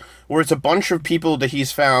event where it's a bunch of people that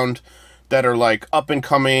he's found that are like up and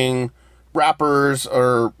coming rappers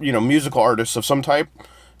or musical artists of some type,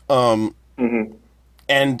 and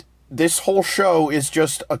this whole show is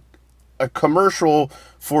just a commercial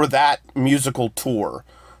for that musical tour.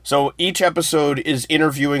 So each episode is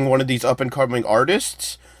interviewing one of these up and coming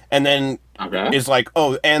artists, and then is like,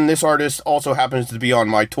 oh, and this artist also happens to be on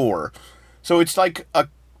my tour. So it's like a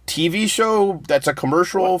TV show that's a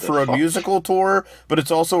commercial for a musical tour, but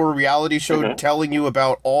it's also a reality show telling you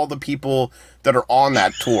about all the people that are on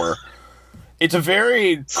that tour. It's a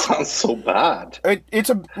very... Sounds so bad.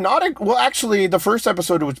 Well, actually, the first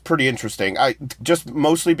episode was pretty interesting.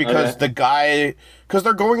 Mostly because the guy... Because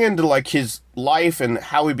they're going into, like, his life and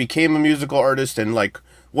how he became a musical artist and, like,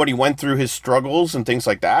 what he went through, his struggles and things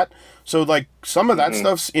like that. So, like, some of that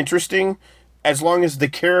stuff's interesting as long as the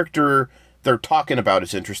character they're talking about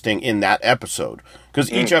is interesting in that episode.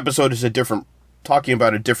 Because each episode is talking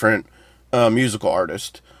about a different musical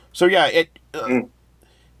artist. So yeah,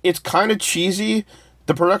 it's kind of cheesy.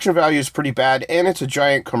 The production value is pretty bad, and it's a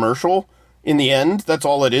giant commercial. In the end, that's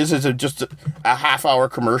all it is just a half-hour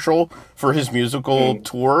commercial for his musical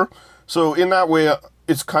tour. So in that way,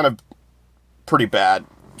 it's kind of pretty bad.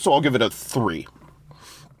 So I'll give it a 3.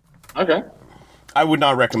 Okay. I would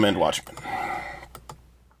not recommend Watchmen.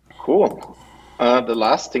 Cool. The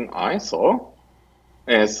last thing I saw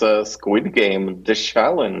is Squid Game: The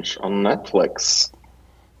Challenge on Netflix.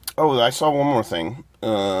 Oh, I saw one more thing.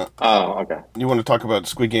 Okay. You want to talk about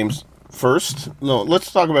Squid Games first? No,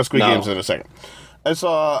 let's talk about Squid Games in a second. I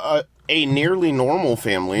saw a Nearly Normal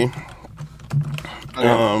Family.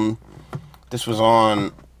 This was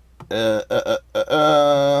on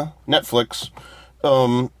Netflix.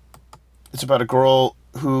 It's about a girl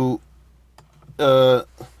who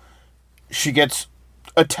she gets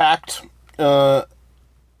attacked at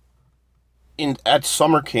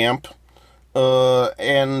summer camp,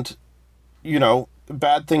 and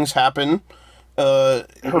bad things happen.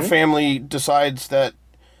 Her family decides that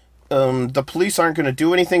the police aren't going to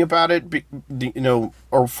do anything about it,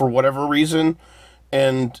 or for whatever reason,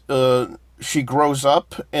 and she grows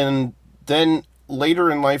up, and then later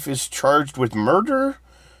in life is charged with murder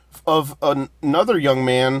of another young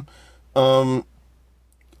man, and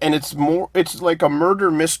it's like a murder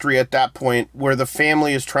mystery at that point, where the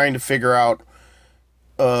family is trying to figure out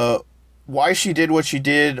why she did what she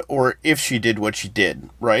did, or if she did what she did,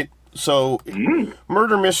 right? So,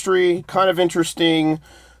 murder mystery, kind of interesting.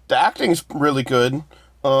 The acting's really good.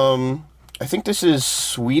 I think this is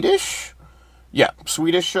Swedish? Yeah,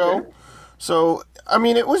 Swedish show. Okay. So, I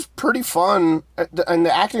mean, it was pretty fun, and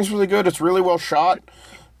the acting's really good. It's really well shot.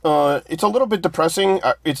 It's a little bit depressing.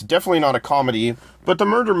 It's definitely not a comedy, but the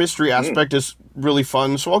murder mystery aspect is really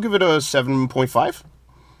fun, so I'll give it a 7.5.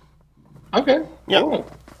 Okay, yeah. Cool.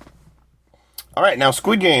 All right, now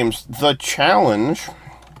Squid Games, The Challenge.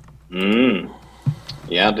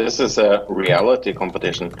 Yeah, this is a reality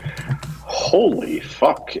competition. Holy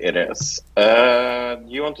fuck, it is.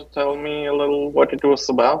 You want to tell me a little what it was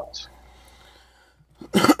about?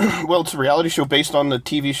 Well, it's a reality show based on the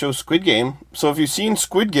TV show Squid Game. So if you've seen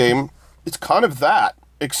Squid Game, it's kind of that,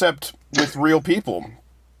 except with real people.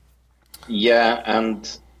 Yeah,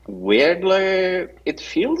 and weirdly, it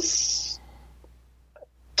feels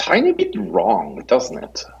tiny bit wrong, doesn't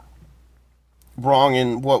it? Wrong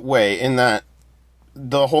in what way? In that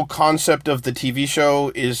the whole concept of the TV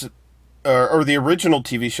show is, or the original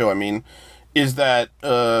TV show, I mean, is that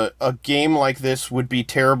a game like this would be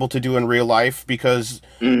terrible to do in real life because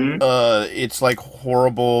it's like a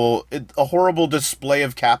horrible display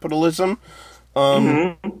of capitalism.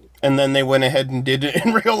 And then they went ahead and did it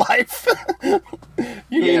in real life.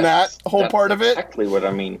 You mean that whole part of it? Exactly what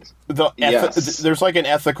I mean. There's like an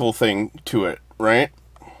ethical thing to it, right?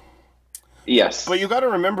 Yes. But you got to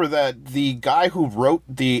remember that the guy who wrote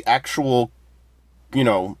the actual,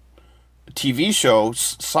 TV show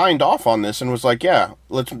signed off on this and was like, yeah,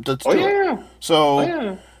 let's do it.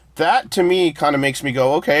 So that to me kind of makes me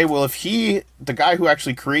go, okay, well, if the guy who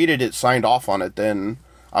actually created it signed off on it, then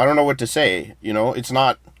I don't know what to say. It's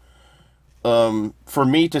not for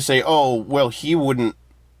me to say, oh, well, he wouldn't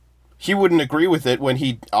agree with it when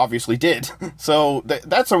he obviously did. So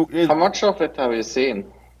that's how much of it have you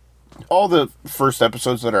seen? All the first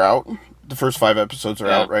episodes that are out. The first 5 episodes are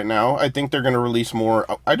out right now. I think they're going to release more.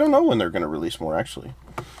 I don't know when they're going to release more, actually.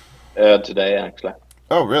 Today, actually.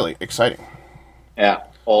 Oh, really? Exciting. Yeah,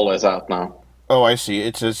 all is out now. Oh, I see.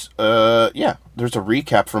 It says, there's a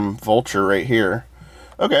recap from Vulture right here.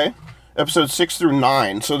 Okay. Episodes 6 through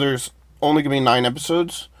 9. So there's only going to be 9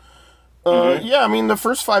 episodes. Yeah, I mean, the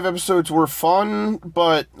first 5 episodes were fun,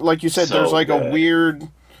 but like you said, there's like a weird,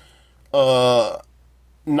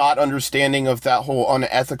 not understanding of that whole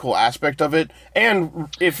unethical aspect of it. And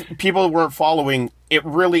if people weren't following, it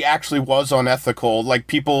really actually was unethical. Like,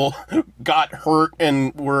 people got hurt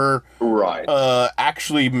and were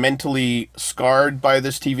actually mentally scarred by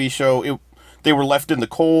this TV show. They were left in the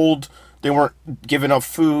cold. They weren't given enough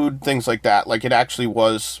food, things like that. Like, it actually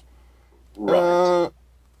was,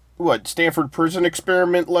 Stanford Prison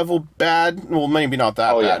Experiment level bad? Well, maybe not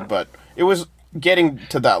that bad, but it was getting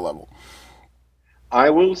to that level. I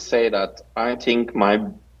will say that I think my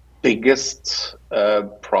biggest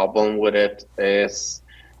problem with it is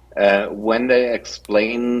when they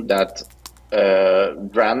explain that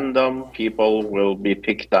random people will be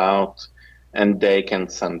picked out and they can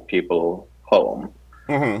send people home.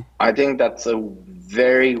 I think that's a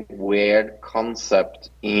very weird concept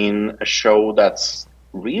in a show that's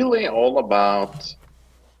really all about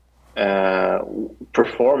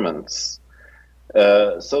performance.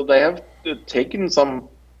 So they have taken some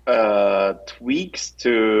tweaks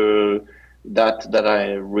to that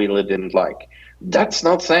I really didn't like. That's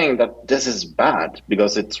not saying that this is bad,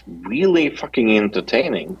 because it's really fucking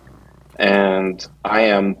entertaining, and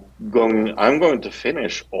I'm going to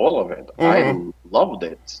finish all of it. I loved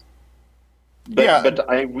it. But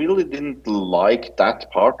I really didn't like that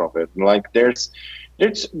part of it. Like there's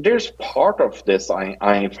part of this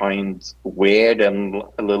I find weird and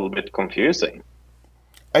a little bit confusing.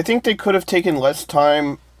 I think they could have taken less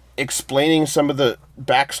time explaining some of the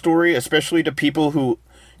backstory, especially to people who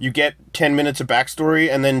you get 10 minutes of backstory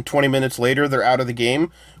and then 20 minutes later they're out of the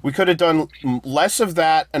game. We could have done less of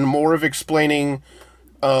that and more of explaining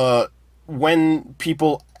when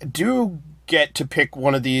people do get to pick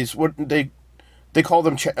one of these, what they call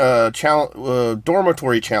them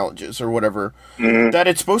dormitory challenges or whatever, that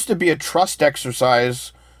it's supposed to be a trust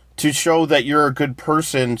exercise to show that you're a good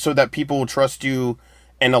person so that people will trust you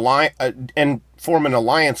and and form an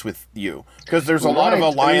alliance with you, because there's a lot of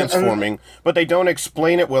alliance forming, but they don't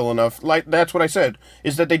explain it well enough. Like, that's what I said,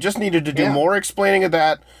 is that they just needed to do more explaining of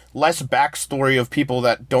that, less backstory of people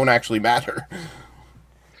that don't actually matter.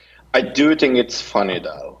 I do think it's funny,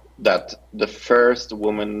 though, that the first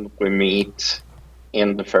woman we meet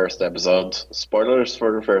in the first episode, spoilers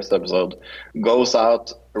for the first episode, goes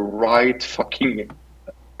out right fucking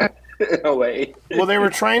away. Well, they were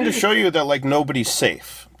trying to show you that, like, nobody's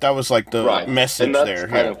safe. That was like the message and that's there.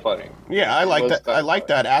 Kind of funny. Yeah, I like that. I like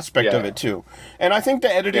that aspect of it too, and I think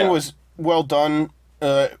the editing was well done.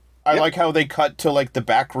 I like how they cut to like the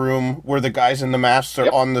back room where the guys in the masks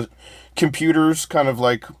are on the computers, kind of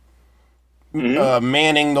like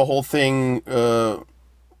manning the whole thing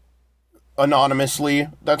anonymously.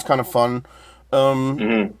 That's kind of fun.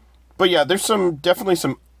 But yeah, there's definitely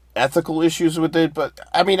some ethical issues with it. But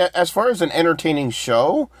I mean, as far as an entertaining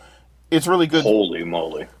show, it's really good. Holy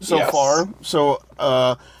moly. So far. So,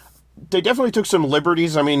 they definitely took some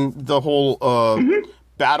liberties. I mean, the whole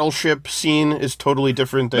battleship scene is totally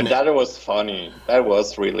different than... But that was funny. That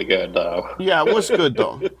was really good, though. Yeah, it was good,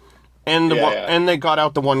 though. And and they got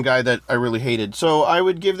out the one guy that I really hated. So I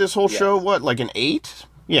would give this whole show, what, like an 8?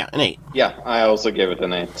 Yeah, an 8. Yeah, I also give it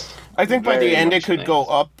an 8. I think by the end it could go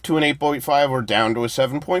up to an 8.5 or down to a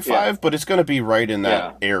 7.5, but it's going to be right in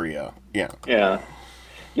that area. Yeah. Yeah.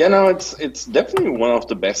 Yeah, no, it's definitely one of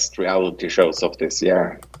the best reality shows of this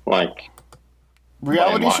year. Like,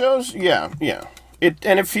 reality shows? Yeah.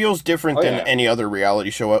 It feels different than any other reality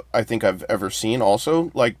show I think I've ever seen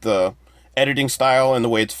also. Like the editing style and the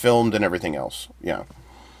way it's filmed and everything else. Yeah.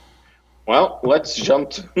 Well, let's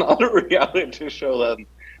jump to another reality show then.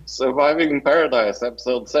 Surviving Paradise,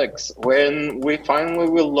 episode 6, when we finally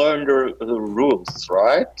will learn the rules,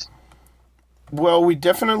 right? Well, we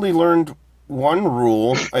definitely learned one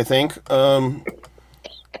rule, I think.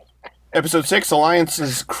 Episode 6,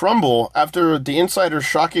 alliances crumble. After the insider's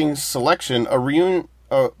shocking selection, a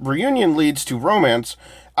reunion leads to romance.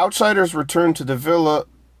 Outsiders return to the villa...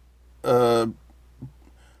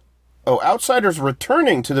 outsiders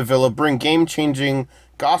returning to the villa bring game-changing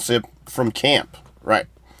gossip from camp. Right.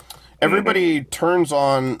 Everybody turns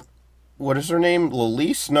on... What is her name?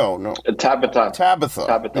 Lalise? No. Tabitha.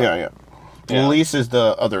 Yeah. Lalise is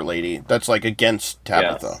the other lady that's like against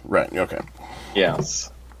Tabitha. Yes. Right, okay.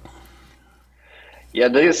 Yes. Yeah,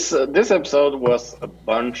 this episode was a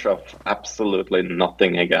bunch of absolutely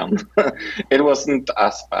nothing again. It wasn't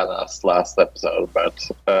as bad as last episode, but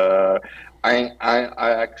I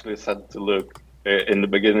actually said to Luke in the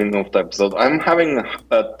beginning of the episode, I'm having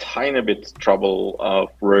a tiny bit trouble of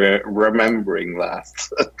remembering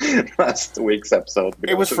last week's episode.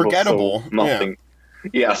 It was forgettable. Was so nothing. Yeah.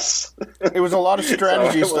 Yes. It was a lot of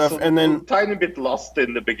strategy stuff, and then... tiny bit lost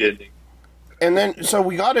in the beginning. And then, so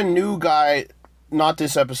we got a new guy, not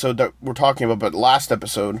this episode that we're talking about, but last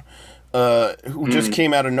episode, who just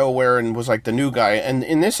came out of nowhere and was like the new guy. And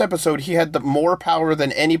in this episode, he had more power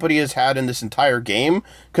than anybody has had in this entire game,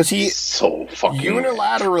 because he... so fucking...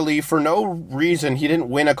 unilaterally, for no reason, he didn't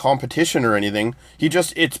win a competition or anything.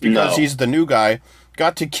 It's because he's the new guy,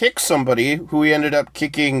 got to kick somebody, who he ended up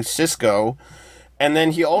kicking Cisco. And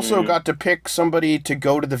then he also got to pick somebody to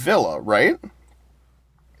go to the villa, right?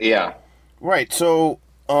 Yeah. Right, so,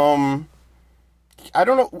 I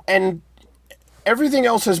don't know, and everything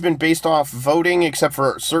else has been based off voting, except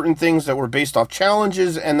for certain things that were based off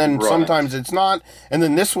challenges, and then sometimes it's not, and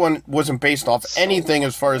then this one wasn't based off anything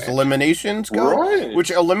as far as eliminations go,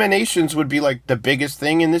 which eliminations would be, like, the biggest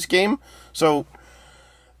thing in this game, so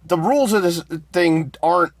the rules of this thing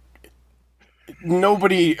aren't...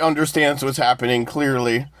 Nobody understands what's happening,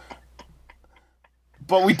 clearly.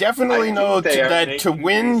 But we definitely know that to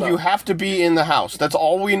win, you have to be in the house. That's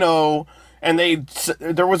all we know. And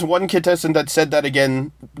there was one contestant that said that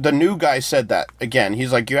again. The new guy said that again.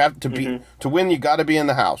 He's like, you have to be to win. You got to be in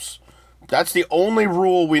the house. That's the only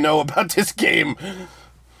rule we know about this game.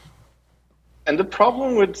 And the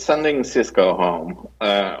problem with sending Cisco home,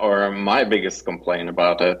 or my biggest complaint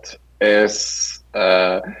about it, is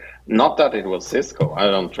not that it was Cisco. I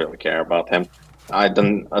don't really care about him. I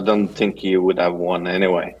don't think he would have won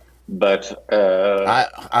anyway. But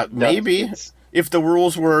maybe. If the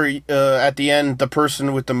rules were at the end, the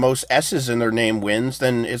person with the most S's in their name wins,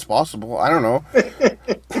 then it's possible. I don't know.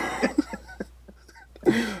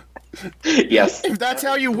 Yes. If that's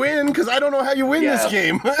how you win, because I don't know how you win this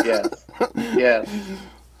game. Yes.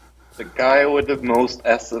 The guy with the most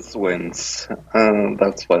S's wins.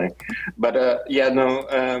 That's funny. But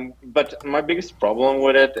but my biggest problem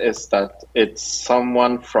with it is that it's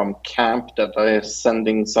someone from camp that is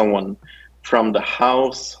sending someone from the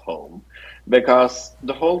house home. Because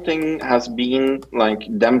the whole thing has been like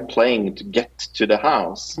them playing to get to the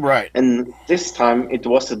house. Right. And this time it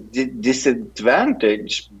was a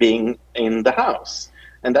disadvantage being in the house.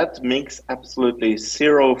 And that makes absolutely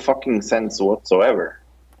zero fucking sense whatsoever.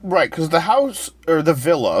 Right, because the house, or the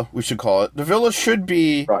villa, we should call it, the villa should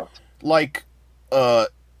be like... a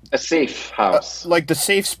safe house. Like the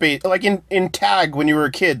safe space. Like in Tag, when you were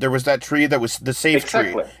a kid, there was that tree that was the safe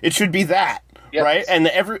tree. It should be that. Yes. Right, and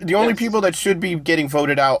the only people that should be getting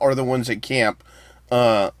voted out are the ones at camp.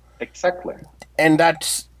 Exactly. And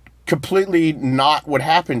that's completely not what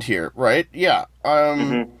happened here, right? Yeah.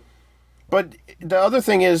 But the other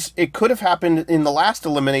thing is, it could have happened in the last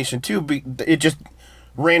elimination too. It just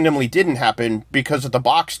randomly didn't happen because of the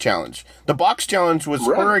box challenge. The box challenge was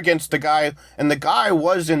her against the guy, and the guy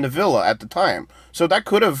was in the villa at the time. So that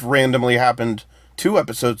could have randomly happened 2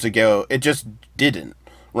 episodes ago. It just didn't,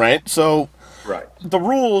 right? So... Right. The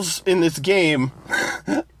rules in this game,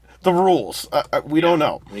 the rules, we don't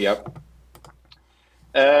know. Yep.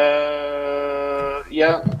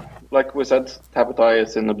 Like we said, Tabitha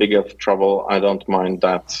is in a big of trouble. I don't mind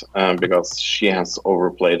that because she has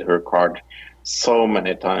overplayed her card so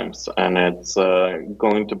many times, and it's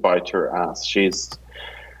going to bite her ass.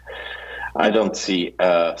 I don't see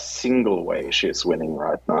a single way she's winning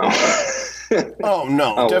right now. Oh,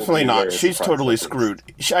 no, definitely not. She's totally screwed.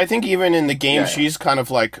 I think even in the game, she's kind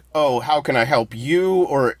of like, oh, how can I help you?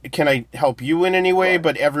 Or can I help you in any way? Right.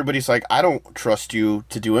 But everybody's like, I don't trust you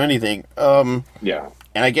to do anything. Yeah.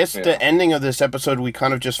 And I guess the ending of this episode, we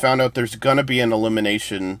kind of just found out there's going to be an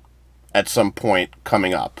elimination at some point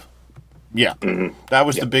coming up. Yeah. Mm-hmm. That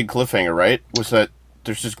was the big cliffhanger, right? Was that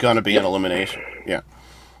there's just going to be an elimination. Yeah.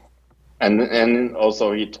 And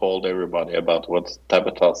also he told everybody about what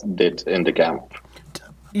Tabitha did in the camp.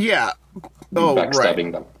 Yeah. Oh,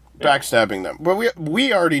 backstabbing them. Yeah. Backstabbing them. Well,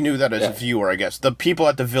 we already knew that as a viewer, I guess. The people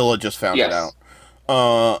at the villa just found it out.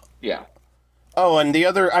 Yeah. Oh, and the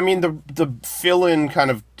other, I mean, the fill-in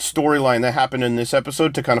kind of storyline that happened in this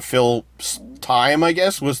episode to kind of fill time, I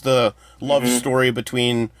guess, was the love story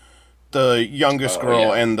between the youngest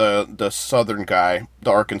girl and the southern guy,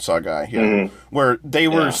 the Arkansas guy, where they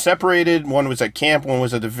were separated. One was at camp, one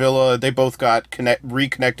was at the villa. They both got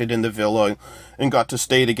reconnected in the villa and got to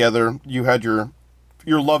stay together. You had your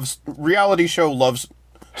reality show love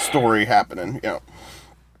story happening, yeah.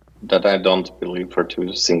 That I don't believe for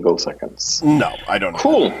 2 single seconds. No, I don't know.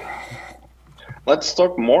 Cool. Let's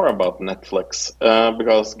talk more about Netflix,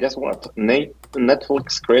 because guess what?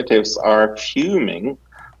 Netflix creatives are fuming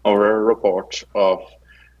over a report of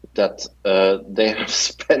that they have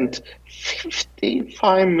spent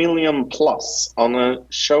 55 million plus on a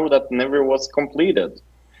show that never was completed.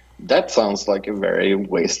 That sounds like a very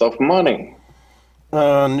waste of money.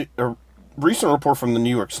 A recent report from the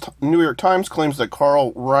New York Times claims that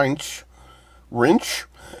Carl Rinch,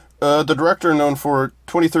 the director known for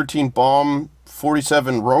 2013 Bomb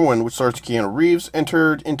 47 Rowan, which stars Keanu Reeves,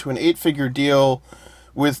 entered into an 8-figure deal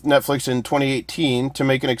with Netflix in 2018 to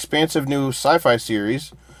make an expansive new sci-fi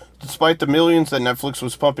series. Despite the millions that Netflix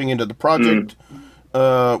was pumping into the project,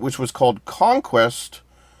 which was called Conquest,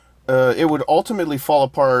 it would ultimately fall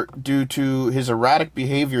apart due to his erratic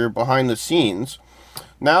behavior behind the scenes.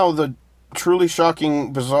 Now, the truly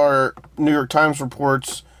shocking, bizarre New York Times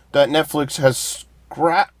reports that Netflix has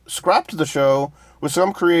scrapped the show, with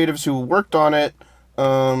some creatives who worked on it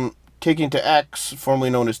taking to X, formerly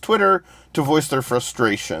known as Twitter, to voice their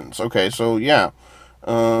frustrations. Okay, so yeah.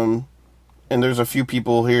 And there's a few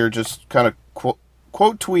people here just kind of quote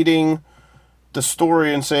tweeting the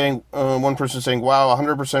story and saying, one person saying, wow,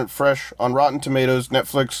 100% fresh on Rotten Tomatoes,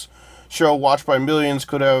 Netflix show watched by millions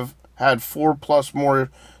could have had 4+ more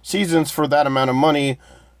seasons for that amount of money.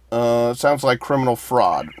 Sounds like criminal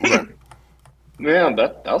fraud. Right. Yeah,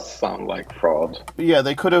 that does sound like fraud. Yeah,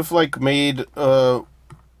 they could have like made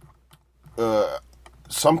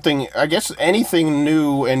something. I guess anything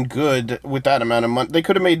new and good with that amount of money. They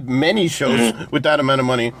could have made many shows with that amount of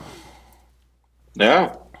money.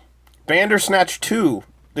 Yeah. Bandersnatch 2.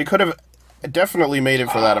 They could have definitely made it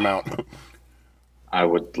for that amount. I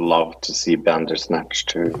would love to see Bandersnatch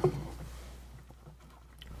too.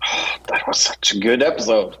 That was such a good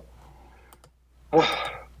episode.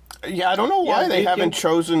 Yeah, I don't know why Yeah, they you haven't can-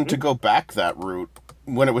 chosen to go back that route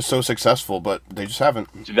when it was so successful, but they just haven't.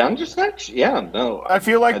 Bandersnatch? Yeah, no. I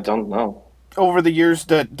feel like I don't know. over the years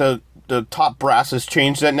that the top brass has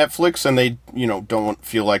changed at Netflix, and they don't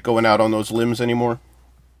feel like going out on those limbs anymore.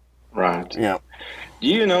 Right. Yeah. Do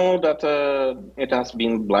you know that it has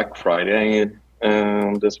been Black Friday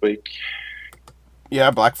this week?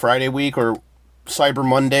 Yeah, Black Friday week or Cyber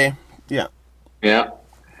Monday. Yeah. Yeah.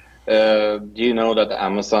 Do you know that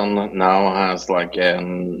Amazon now has like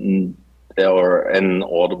an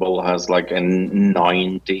Audible has like a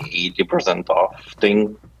 90-80% off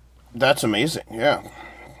thing? That's amazing. Yeah.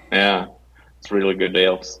 Yeah, it's really good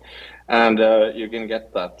deals. And you can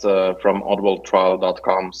get that from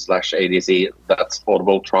audibletrial.com/ADC. That's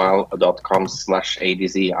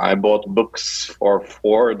audibletrial.com/ADC. I bought books for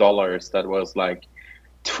 $4. That was like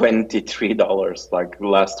 $23 like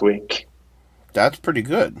last week. That's pretty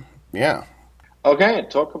good. Yeah. Okay,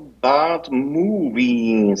 talk about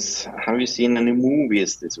movies. Have you seen any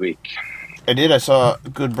movies this week? I did. I saw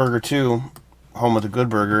Good Burger 2, Home of the Good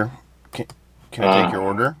Burger. Can I take your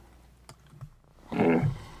order?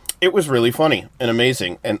 It was really funny and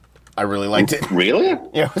amazing, and I really liked it. Really?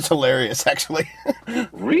 Yeah, it was hilarious, actually.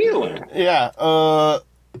 Really? Yeah,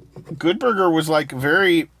 Good Burger was like a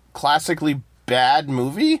very classically bad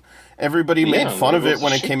movie. Everybody made fun of it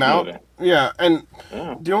when it came out. Movie. Yeah, and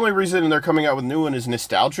Yeah. the only reason they're coming out with a new one is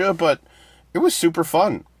nostalgia, but it was super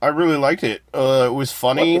fun. I really liked it. It was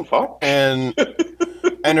funny What the fuck? and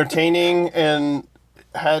entertaining and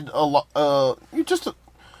had a lot.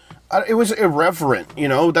 It was irreverent,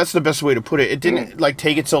 That's the best way to put it. It didn't like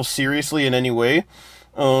take itself seriously in any way.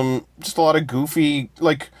 Just a lot of goofy.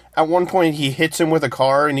 Like at one point, he hits him with a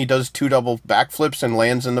car and he does 2 double backflips and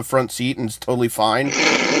lands in the front seat and it's totally fine.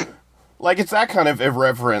 Like it's that kind of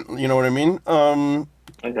irreverent. You know what I mean? Okay.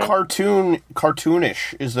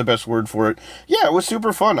 Cartoonish is the best word for it. Yeah, it was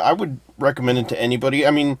super fun. I would recommend it to anybody.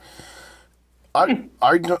 I mean, I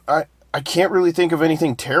can't really think of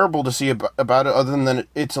anything terrible to see about it other than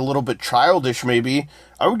it's a little bit childish, maybe.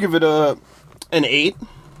 I would give it an 8.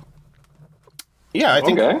 Yeah, I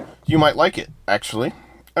think Okay. you might like it, actually.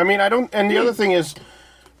 I mean, and the other thing is,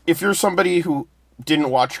 if you're somebody who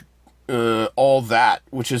didn't watch All That,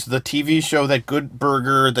 which is the TV show that Good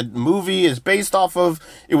Burger, the movie, is based off of,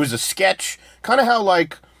 it was a sketch, kind of how,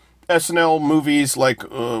 like, SNL movies like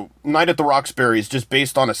Night at the Roxbury is just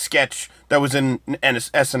based on a sketch that was in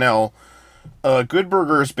SNL. Good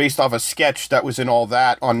Burger is based off a sketch that was in All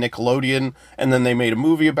That on Nickelodeon, and then they made a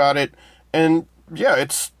movie about it. And yeah,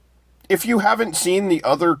 if you haven't seen the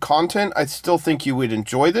other content, I still think you would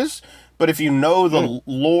enjoy this. But if you know the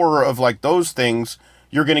lore of like those things,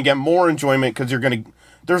 you're going to get more enjoyment because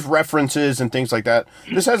there's references and things like that.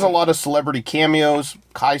 This has a lot of celebrity cameos.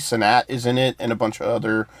 Kai Cenat is in it, and a bunch of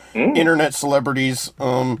other internet celebrities.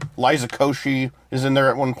 Liza Koshy is in there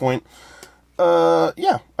at one point.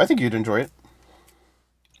 Yeah, I think you'd enjoy it.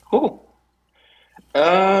 Cool.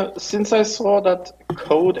 Since I saw that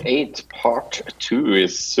Code 8 Part 2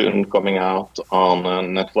 is soon coming out on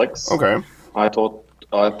Netflix, Okay. I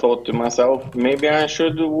thought to myself, maybe I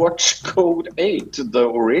should watch Code 8, the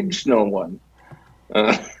original one,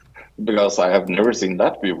 because I have never seen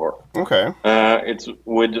that before. Okay. It's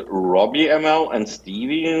with Robbie Amell and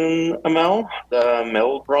Steven Amell, the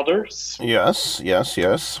Mel brothers. Yes.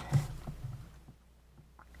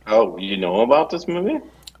 Oh, you know about this movie?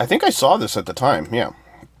 I think I saw this at the time. Yeah.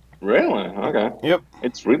 Really? Okay. Yep.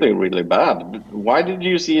 It's really, really bad. Why did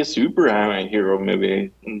you see a superhero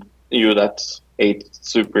movie? You that hate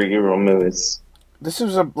superhero movies. This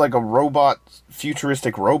is a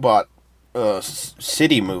futuristic robot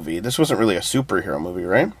city movie. This wasn't really a superhero movie,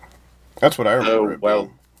 right? That's what I remember. Oh,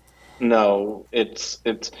 well, no. It's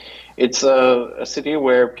a city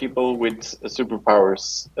where people with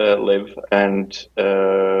superpowers live, and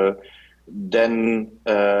then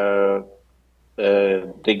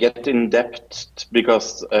they get in debt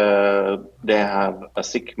because they have a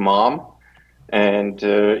sick mom, and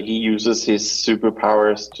he uses his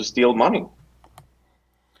superpowers to steal money.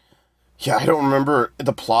 Yeah, I don't remember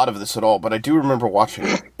the plot of this at all, but I do remember watching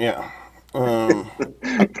it. Yeah.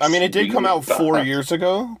 I mean, it did come out 4 years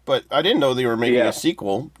ago, but I didn't know they were making Yeah. a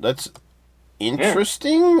sequel. That's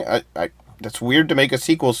interesting. That's weird to make a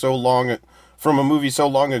sequel so long from a movie so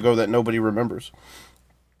long ago that nobody remembers.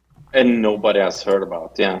 And nobody has heard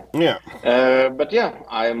about, yeah. Yeah. But yeah,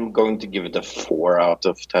 I'm going to give it a 4 out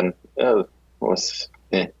of 10. Must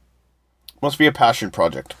be a passion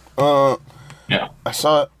project. Yeah. I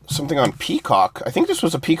saw something on Peacock. I think this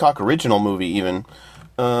was a Peacock original movie, even.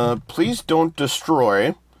 Please Don't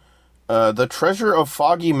Destroy The Treasure of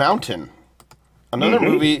Foggy Mountain. Another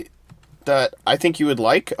movie that I think you would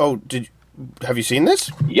like. Oh, have you seen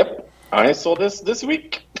this? Yep. I saw this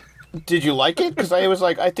week. Did you like it? Because I was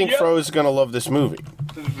like, I think Fro is going to love this movie.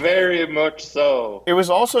 Very much so. It was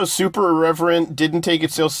also super irreverent, didn't take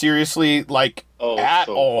itself seriously, like, at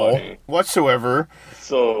all, funny. whatsoever.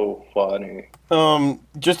 So funny.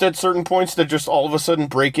 Just at certain points that just all of a sudden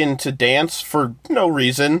break into dance for no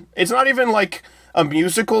reason. It's not even like a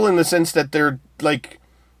musical in the sense that they're, like,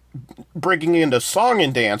 breaking into song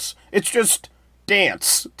and dance. It's just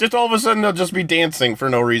dance. Just all of a sudden they'll just be dancing for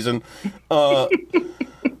no reason.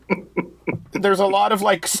 There's a lot of,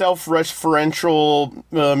 like, self-referential,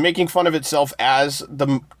 making fun of itself as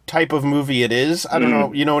the type of movie it is. I don't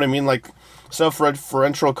know, you know what I mean? Like,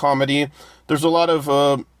 self-referential comedy. There's a lot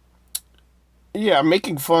of,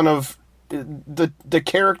 making fun of the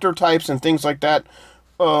character types and things like that.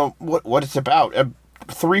 What it's about.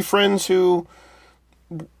 3 friends who,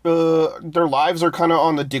 their lives are kind of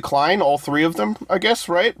on the decline, all 3 of them, I guess,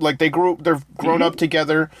 right? Like, they've grown up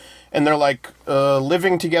together, and they're, like,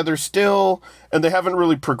 living together still, and they haven't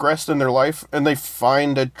really progressed in their life, and they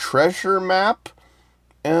find a treasure map,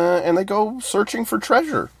 and they go searching for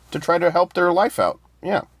treasure to try to help their life out.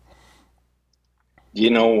 Yeah. You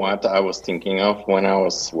know what I was thinking of when I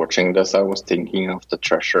was watching this? I was thinking of the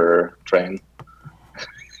treasure train.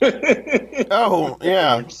 Oh,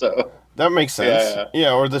 yeah. So that makes sense.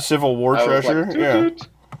 Yeah, or the Civil War treasure. Like,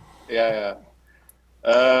 yeah.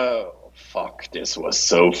 Fuck, this was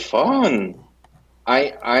so fun.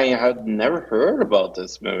 I had never heard about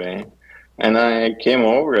this movie, and I came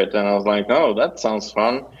over it, and I was like, oh, that sounds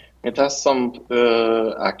fun. It has some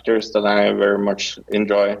actors that I very much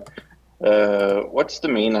enjoy. What's the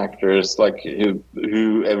main actors, like,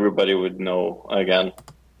 who everybody would know again?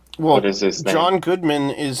 Well, what is his name? John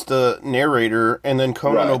Goodman is the narrator, and then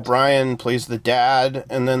Conan O'Brien plays the dad,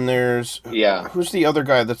 and then there's... Yeah. Who's the other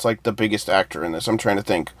guy that's, like, the biggest actor in this? I'm trying to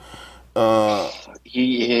think.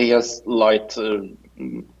 He has light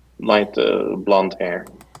blonde hair.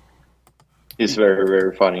 He's very,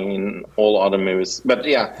 very funny in all other movies. But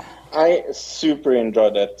yeah, I super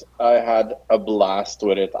enjoyed it. I had a blast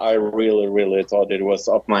with it. I really, really thought it was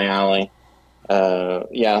up my alley.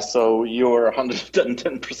 So you're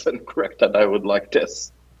 110% correct that I would like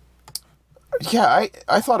this. Yeah,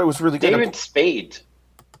 I thought it was really good. David Spade.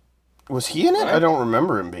 Was he in it? Right? I don't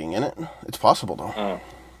remember him being in it. It's possible, though. Oh.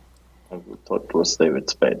 I thought it was David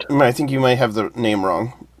Spade. I think you might have the name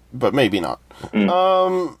wrong, but maybe not.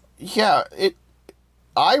 Yeah,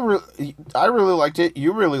 I really liked it.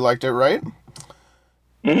 You really liked it, right?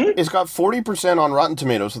 Mm-hmm. It's got 40% on Rotten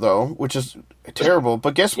Tomatoes, though, which is terrible.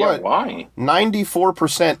 But guess what? Why?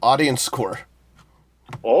 94% audience score.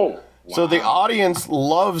 Oh, wow. So the audience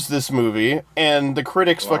loves this movie, and the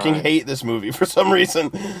critics fucking hate this movie for some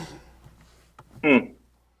reason.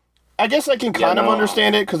 I guess I can kind of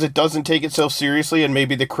understand it, because it doesn't take itself seriously, and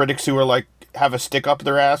maybe the critics who are like, have a stick up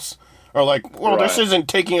their ass are like, well, this isn't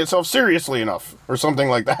taking itself seriously enough, or something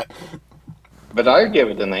like that. But I give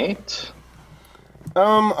it an 8.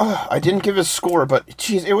 I didn't give it a score, but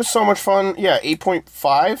geez, it was so much fun. Yeah,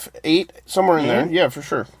 8.5, 8, somewhere in there. Yeah, for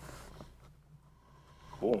sure.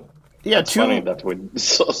 Cool. Yeah, it's funny that we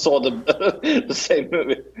saw the same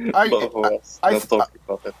movie. Both of us. Talking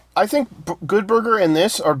about it. I think Good Burger and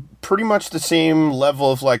this are pretty much the same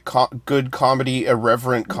level of like good comedy,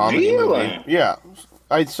 irreverent comedy movie. Yeah.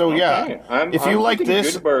 Yeah. I'm like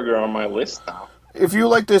this, Good Burger on my list now. If you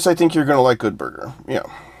like this, I think you're gonna like Good Burger. Yeah.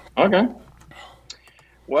 Okay.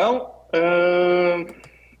 Well,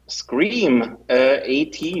 Scream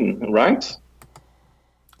 18, right?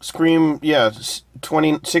 Scream, yeah,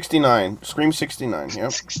 69. Scream 69, yeah.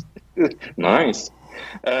 Nice.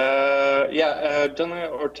 Johnny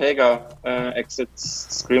Ortega exits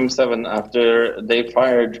Scream 7 after they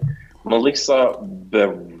fired Melissa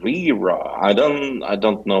Barrera. I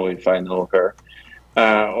don't know if I know her.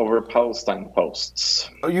 Over Palestine posts.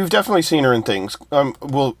 You've definitely seen her in things.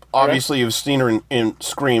 Obviously you've seen her in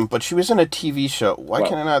Scream, but she was in a TV show. Why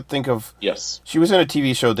can I not think of... Yes. She was in a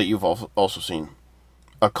TV show that you've also seen.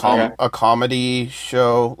 A comedy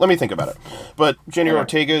show. Let me think about it. But Jenny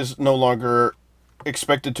Ortega is no longer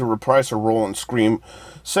expected to reprise her role in Scream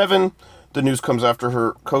 7. The news comes after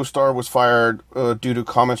her co-star was fired due to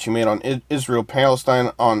comments she made on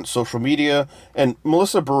Israel-Palestine on social media. And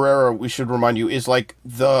Melissa Barrera, we should remind you, is like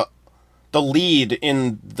the lead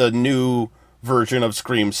in the new version of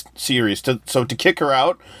Scream's series. So to kick her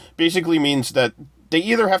out basically means that they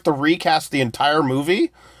either have to recast the entire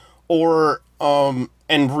movie or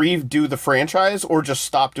and redo the franchise, or just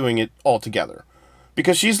stop doing it altogether.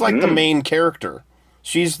 Because she's like the main character.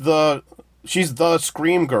 She's the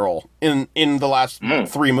Scream girl in the last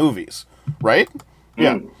 3 movies, right?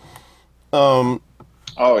 Yeah. Oh,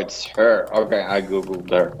 it's her. Okay, I googled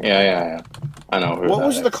her. Yeah. I know who. What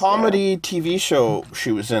was the is, comedy TV show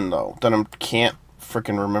she was in though? That I can't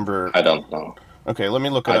freaking remember. I don't know. Okay, let me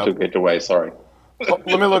look it up. I took it away. Sorry. Let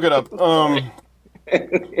me look it up.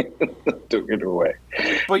 Took it away.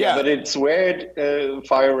 But yeah, but it's weird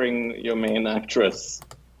firing your main actress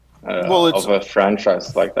it's of a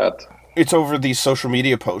franchise like that. It's over these social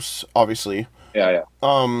media posts, obviously. Yeah.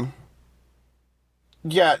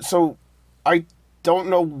 Yeah, so I don't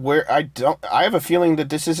know where I have a feeling that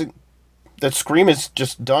that Scream is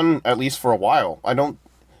just done, at least for a while. I don't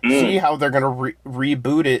see how they're going to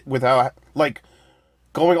reboot it without like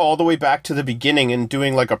going all the way back to the beginning and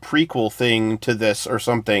doing like a prequel thing to this or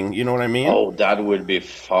something. You know what I mean? Oh, that would be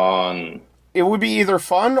fun. It would be either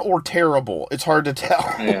fun or terrible. It's hard to tell.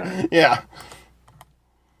 Yeah. Yeah.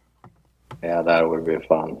 Yeah, that would be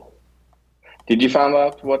fun. Did you find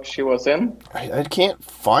out what she was in? I can't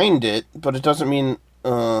find it, but it doesn't mean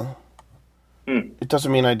it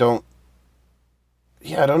doesn't mean I don't.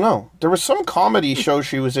 Yeah, I don't know. There was some comedy show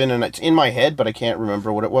she was in, and it's in my head, but I can't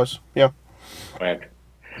remember what it was. Yeah. Right.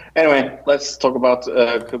 Anyway, let's talk about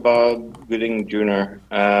Cuba Gooding Jr.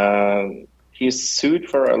 He's sued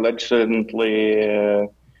for allegedly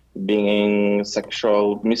being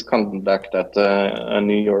sexual misconduct at a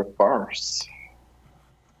New York bars.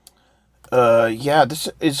 Yeah, this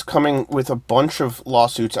is coming with a bunch of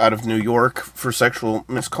lawsuits out of New York for sexual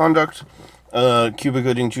misconduct. Cuba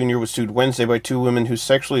Gooding Jr. was sued Wednesday by 2 women whose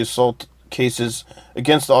sexually assault cases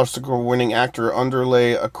against the Oscar-winning actor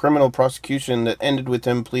underlay a criminal prosecution that ended with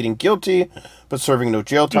him pleading guilty, but serving no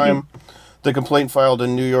jail time. The complaint filed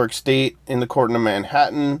in New York State in the court in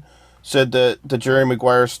Manhattan said that the Jerry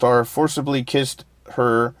Maguire star forcibly kissed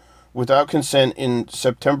her without consent in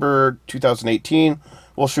September 2018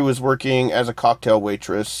 while she was working as a cocktail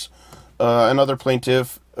waitress. Another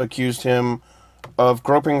plaintiff accused him of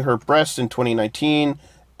groping her breasts in 2019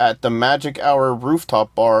 at the Magic Hour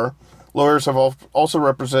rooftop bar. Lawyers have also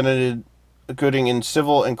represented Gooding in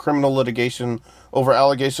civil and criminal litigation over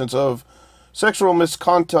allegations of sexual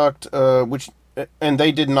misconduct, and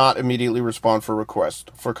they did not immediately respond for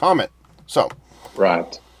request for comment. So,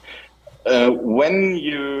 right. When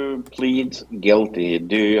you plead guilty,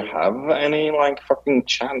 do you have any fucking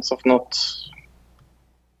chance of not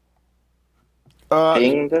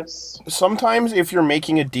paying this? Sometimes, if you're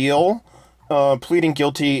making a deal, pleading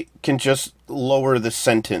guilty can just lower the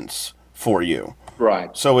sentence for you.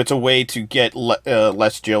 Right. So it's a way to get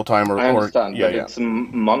less jail time. I understand, but it's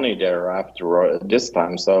money there after this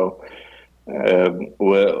time. So,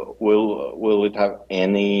 will it have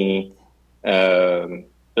any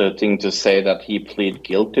thing to say that he plead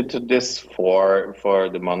guilty to this for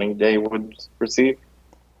the money they would receive?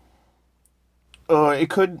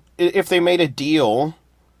 It could, if they made a deal,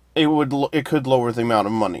 it could lower the amount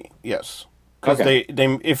of money. Yes, because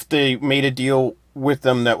if they made a deal with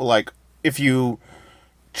them that if you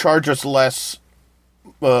charge us less,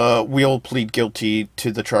 we'll plead guilty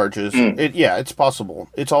to the charges. It's possible.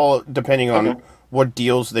 It's all depending on what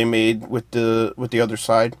deals they made with the other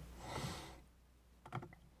side.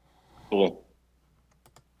 Cool.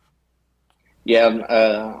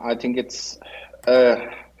 Yeah, I think it's.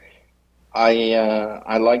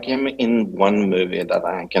 I like him in one movie that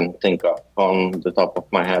I can think of on the top of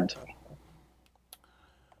my head.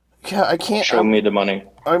 Yeah, I can't. Show me the money.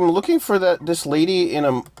 I'm looking for this lady in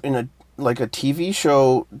a TV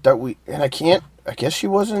show and I can't. I guess she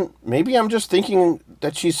wasn't. Maybe I'm just thinking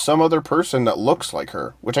that she's some other person that looks like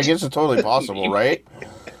her, which I guess is totally possible, right?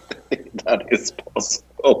 That is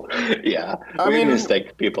possible. Yeah, we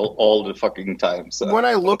mistake people all the fucking time. So. When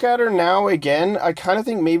I look at her now again, I kind of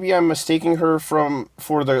think maybe I'm mistaking her for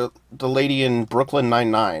the lady in Brooklyn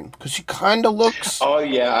Nine-Nine, because she kind of looks. Oh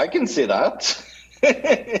yeah, I can see that.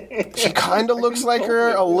 She kind of looks like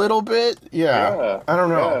her a little bit. Yeah. I don't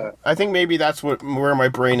know. Yeah. I think maybe that's where my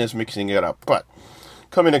brain is mixing it up. But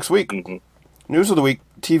coming next week, News of the Week,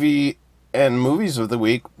 TV and Movies of the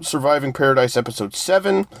Week, Surviving Paradise Episode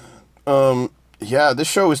 7. Yeah, this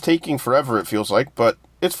show is taking forever, it feels like, but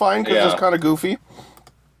it's fine because it's kind of goofy.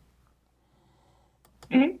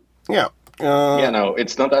 Yeah. Yeah, no,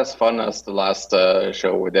 it's not as fun as the last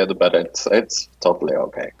show we did, but it's totally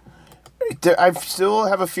okay. I still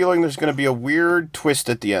have a feeling there's going to be a weird twist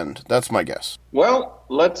at the end. That's my guess. Well,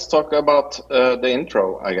 let's talk about the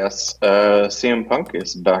intro, I guess. CM Punk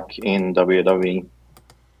is back in WWE.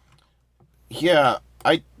 Yeah,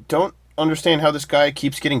 I don't understand how this guy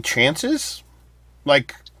keeps getting chances.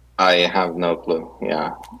 Like, I have no clue.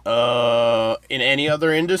 Yeah. In any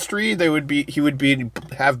other industry, he would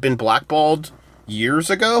have been blackballed years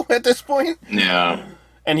ago at this point. Yeah.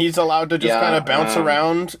 And he's allowed to just kind of bounce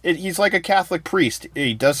around. He's like a Catholic priest.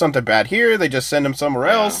 He does something bad here, they just send him somewhere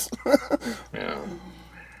else. Yeah.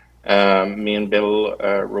 Me and Bill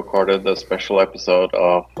recorded a special episode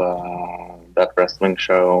of that wrestling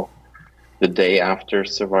show the day after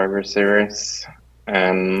Survivor Series.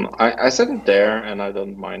 And I said it there, and I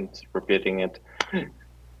don't mind repeating it.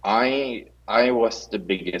 I was the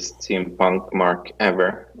biggest CM Punk mark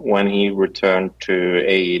ever. When he returned to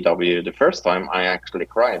AEW the first time, I actually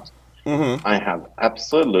cried. Mm-hmm. I have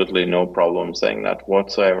absolutely no problem saying that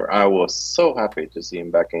whatsoever. I was so happy to see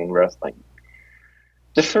him back in wrestling.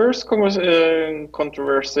 The first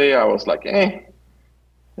controversy, I was like, I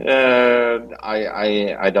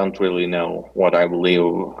don't really know what I believe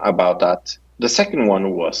about that. The second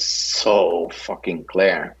one was so fucking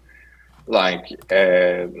clear. Like,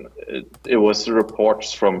 it was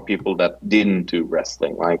reports from people that didn't do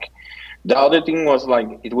wrestling. Like, the other thing was,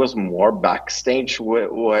 like, it was more backstage,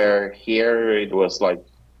 where here it was, like,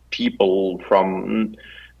 people from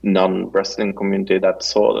non-wrestling community that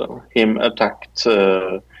saw him attack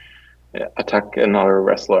another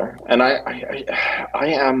wrestler. And I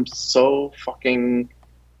am so fucking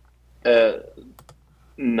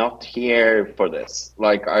not here for this.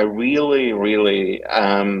 Like, I really, really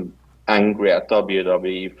am angry at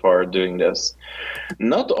WWE for doing this.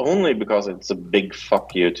 Not only because it's a big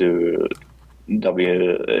fuck you to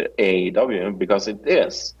AEW, because it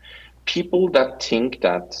is. People that think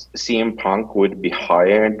that CM Punk would be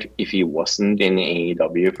hired if he wasn't in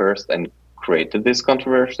AEW first and created this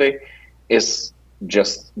controversy is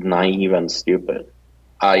just naive and stupid.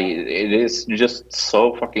 It is just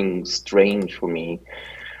so fucking strange for me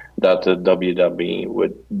that the WWE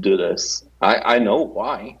would do this. I know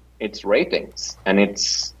why. It's ratings, and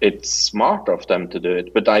it's smart of them to do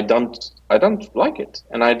it, but I don't like it,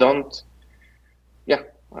 and I don't. Yeah,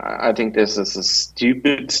 I think this is a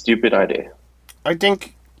stupid idea. I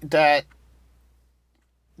think that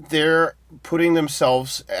they're putting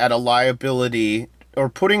themselves at a liability, or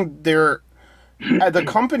putting the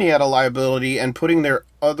company at a liability, and putting their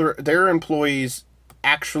employees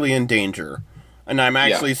actually in danger. And I'm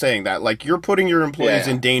actually saying that, like, you're putting your employees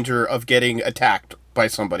in danger of getting attacked by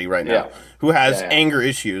somebody right now who has anger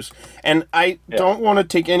issues. And I don't want to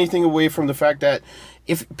take anything away from the fact that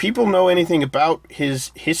if people know anything about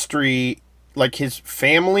his history, like his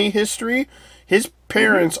family history, his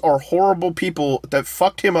parents are horrible people that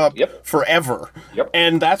fucked him up forever.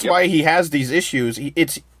 And that's why he has these issues.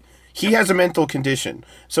 He has a mental condition.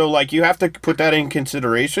 So, like, you have to put that in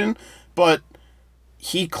consideration. But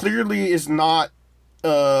he clearly is not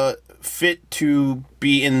fit to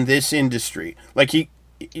be in this industry. Like,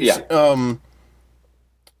 and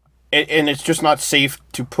it's just not safe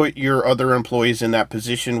to put your other employees in that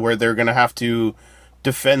position where they're going to have to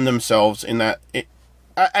defend themselves in that.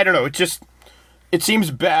 I don't know. It seems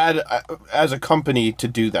bad as a company to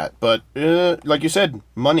do that. But like you said,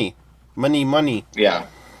 money. Yeah.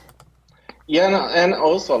 Yeah, no, and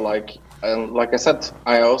also, like I said,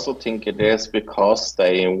 I also think it is because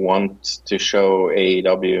they want to show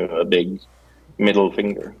AEW a big middle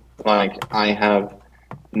finger. Like, I have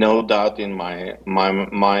no doubt in my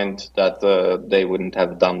mind that they wouldn't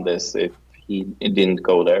have done this if he didn't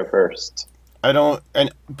go there first.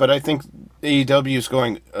 But I think AEW is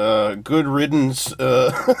going good riddance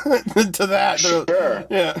to that. Sure,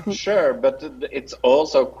 sure, but it's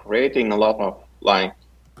also creating a lot of, like,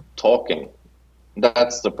 talking.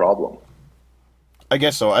 That's the problem. I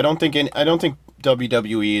guess so. I don't think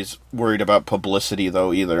WWE is worried about publicity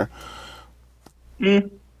though either.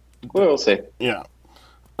 We'll see. Yeah.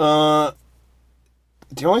 The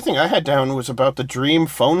only thing I had down was about the Dream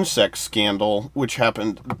phone sex scandal, which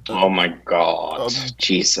happened. Oh my God!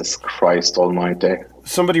 Jesus Christ Almighty!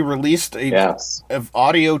 Somebody released a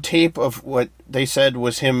audio tape of what they said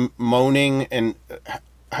was him moaning and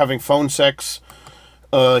having phone sex.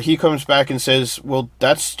 He comes back and says, "Well,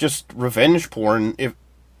 that's just revenge porn."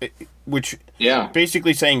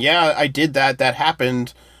 Basically saying, "Yeah, I did that. That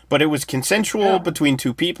happened, but it was consensual between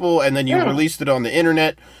two people, and then you released it on the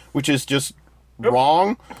internet, which is just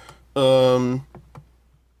wrong." Could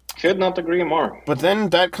not agree more. But then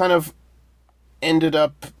that kind of ended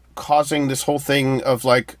up causing this whole thing of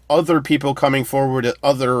like other people coming forward at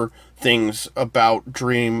other things about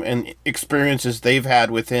Dream and experiences they've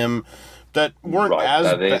had with him that weren't as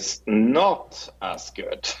that is not as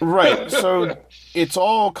good. Right. So it's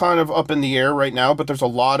all kind of up in the air right now, but there's a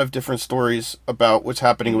lot of different stories about what's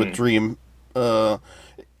happening with Dream. At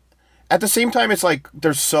the same time, it's like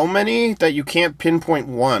there's so many that you can't pinpoint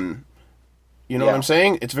one. You know what I'm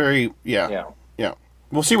saying? It's very yeah.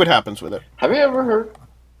 We'll see what happens with it. Have you ever heard?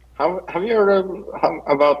 Have you heard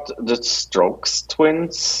about the Strokes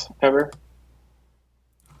twins ever?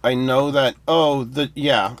 I know that. Oh,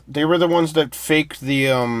 they were the ones that faked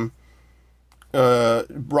the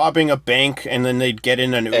robbing a bank and then they'd get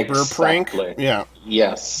in an Uber prank. Yeah.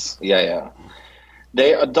 Yes. Yeah.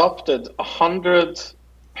 They adopted 100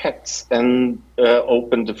 pets and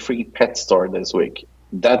opened a free pet store this week.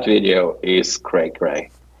 That video is cray.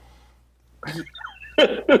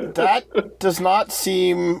 That does not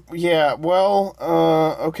seem... Yeah, well,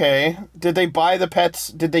 okay. Did they buy the pets?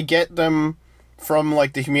 Did they get them from,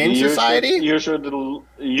 like, the Humane Society? You should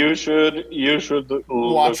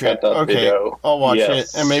watch it. Okay, video. I'll watch it,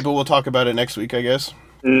 and maybe we'll talk about it next week, I guess.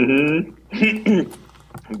 Mm-hmm.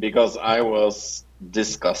 Because I was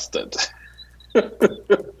disgusted.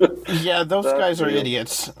 Yeah, those guys are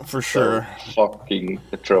idiots, for sure. Fucking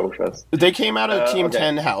atrocious. They came out of Team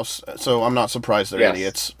 10 house, so I'm not surprised they're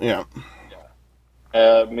idiots. Yeah.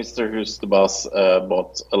 Mr. Who's the Boss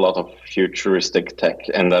bought a lot of futuristic tech,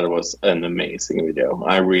 and that was an amazing video.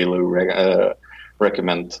 I really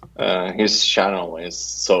recommend. His channel is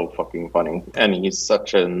so fucking funny, and he's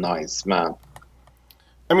such a nice man.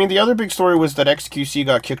 I mean, the other big story was that XQC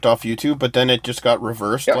got kicked off YouTube, but then it just got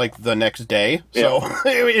reversed like the next day. So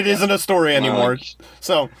it isn't a story anymore.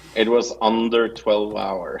 So it was under 12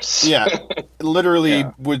 hours. Yeah, literally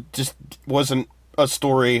wasn't a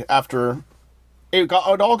story after it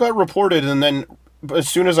all got reported, and then as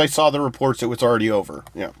soon as I saw the reports, it was already over.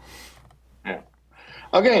 Yeah.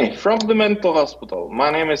 Okay, from the mental hospital. My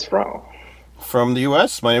name is Frau. From the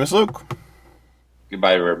US, my name is Luke.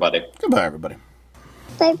 Goodbye, everybody. Goodbye, everybody.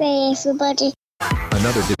 Bye-bye, everybody.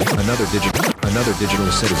 Another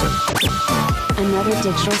digital citizen. Another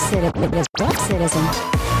digital citizen.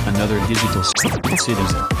 Another digital citizen.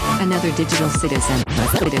 Another digital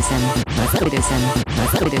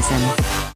citizen.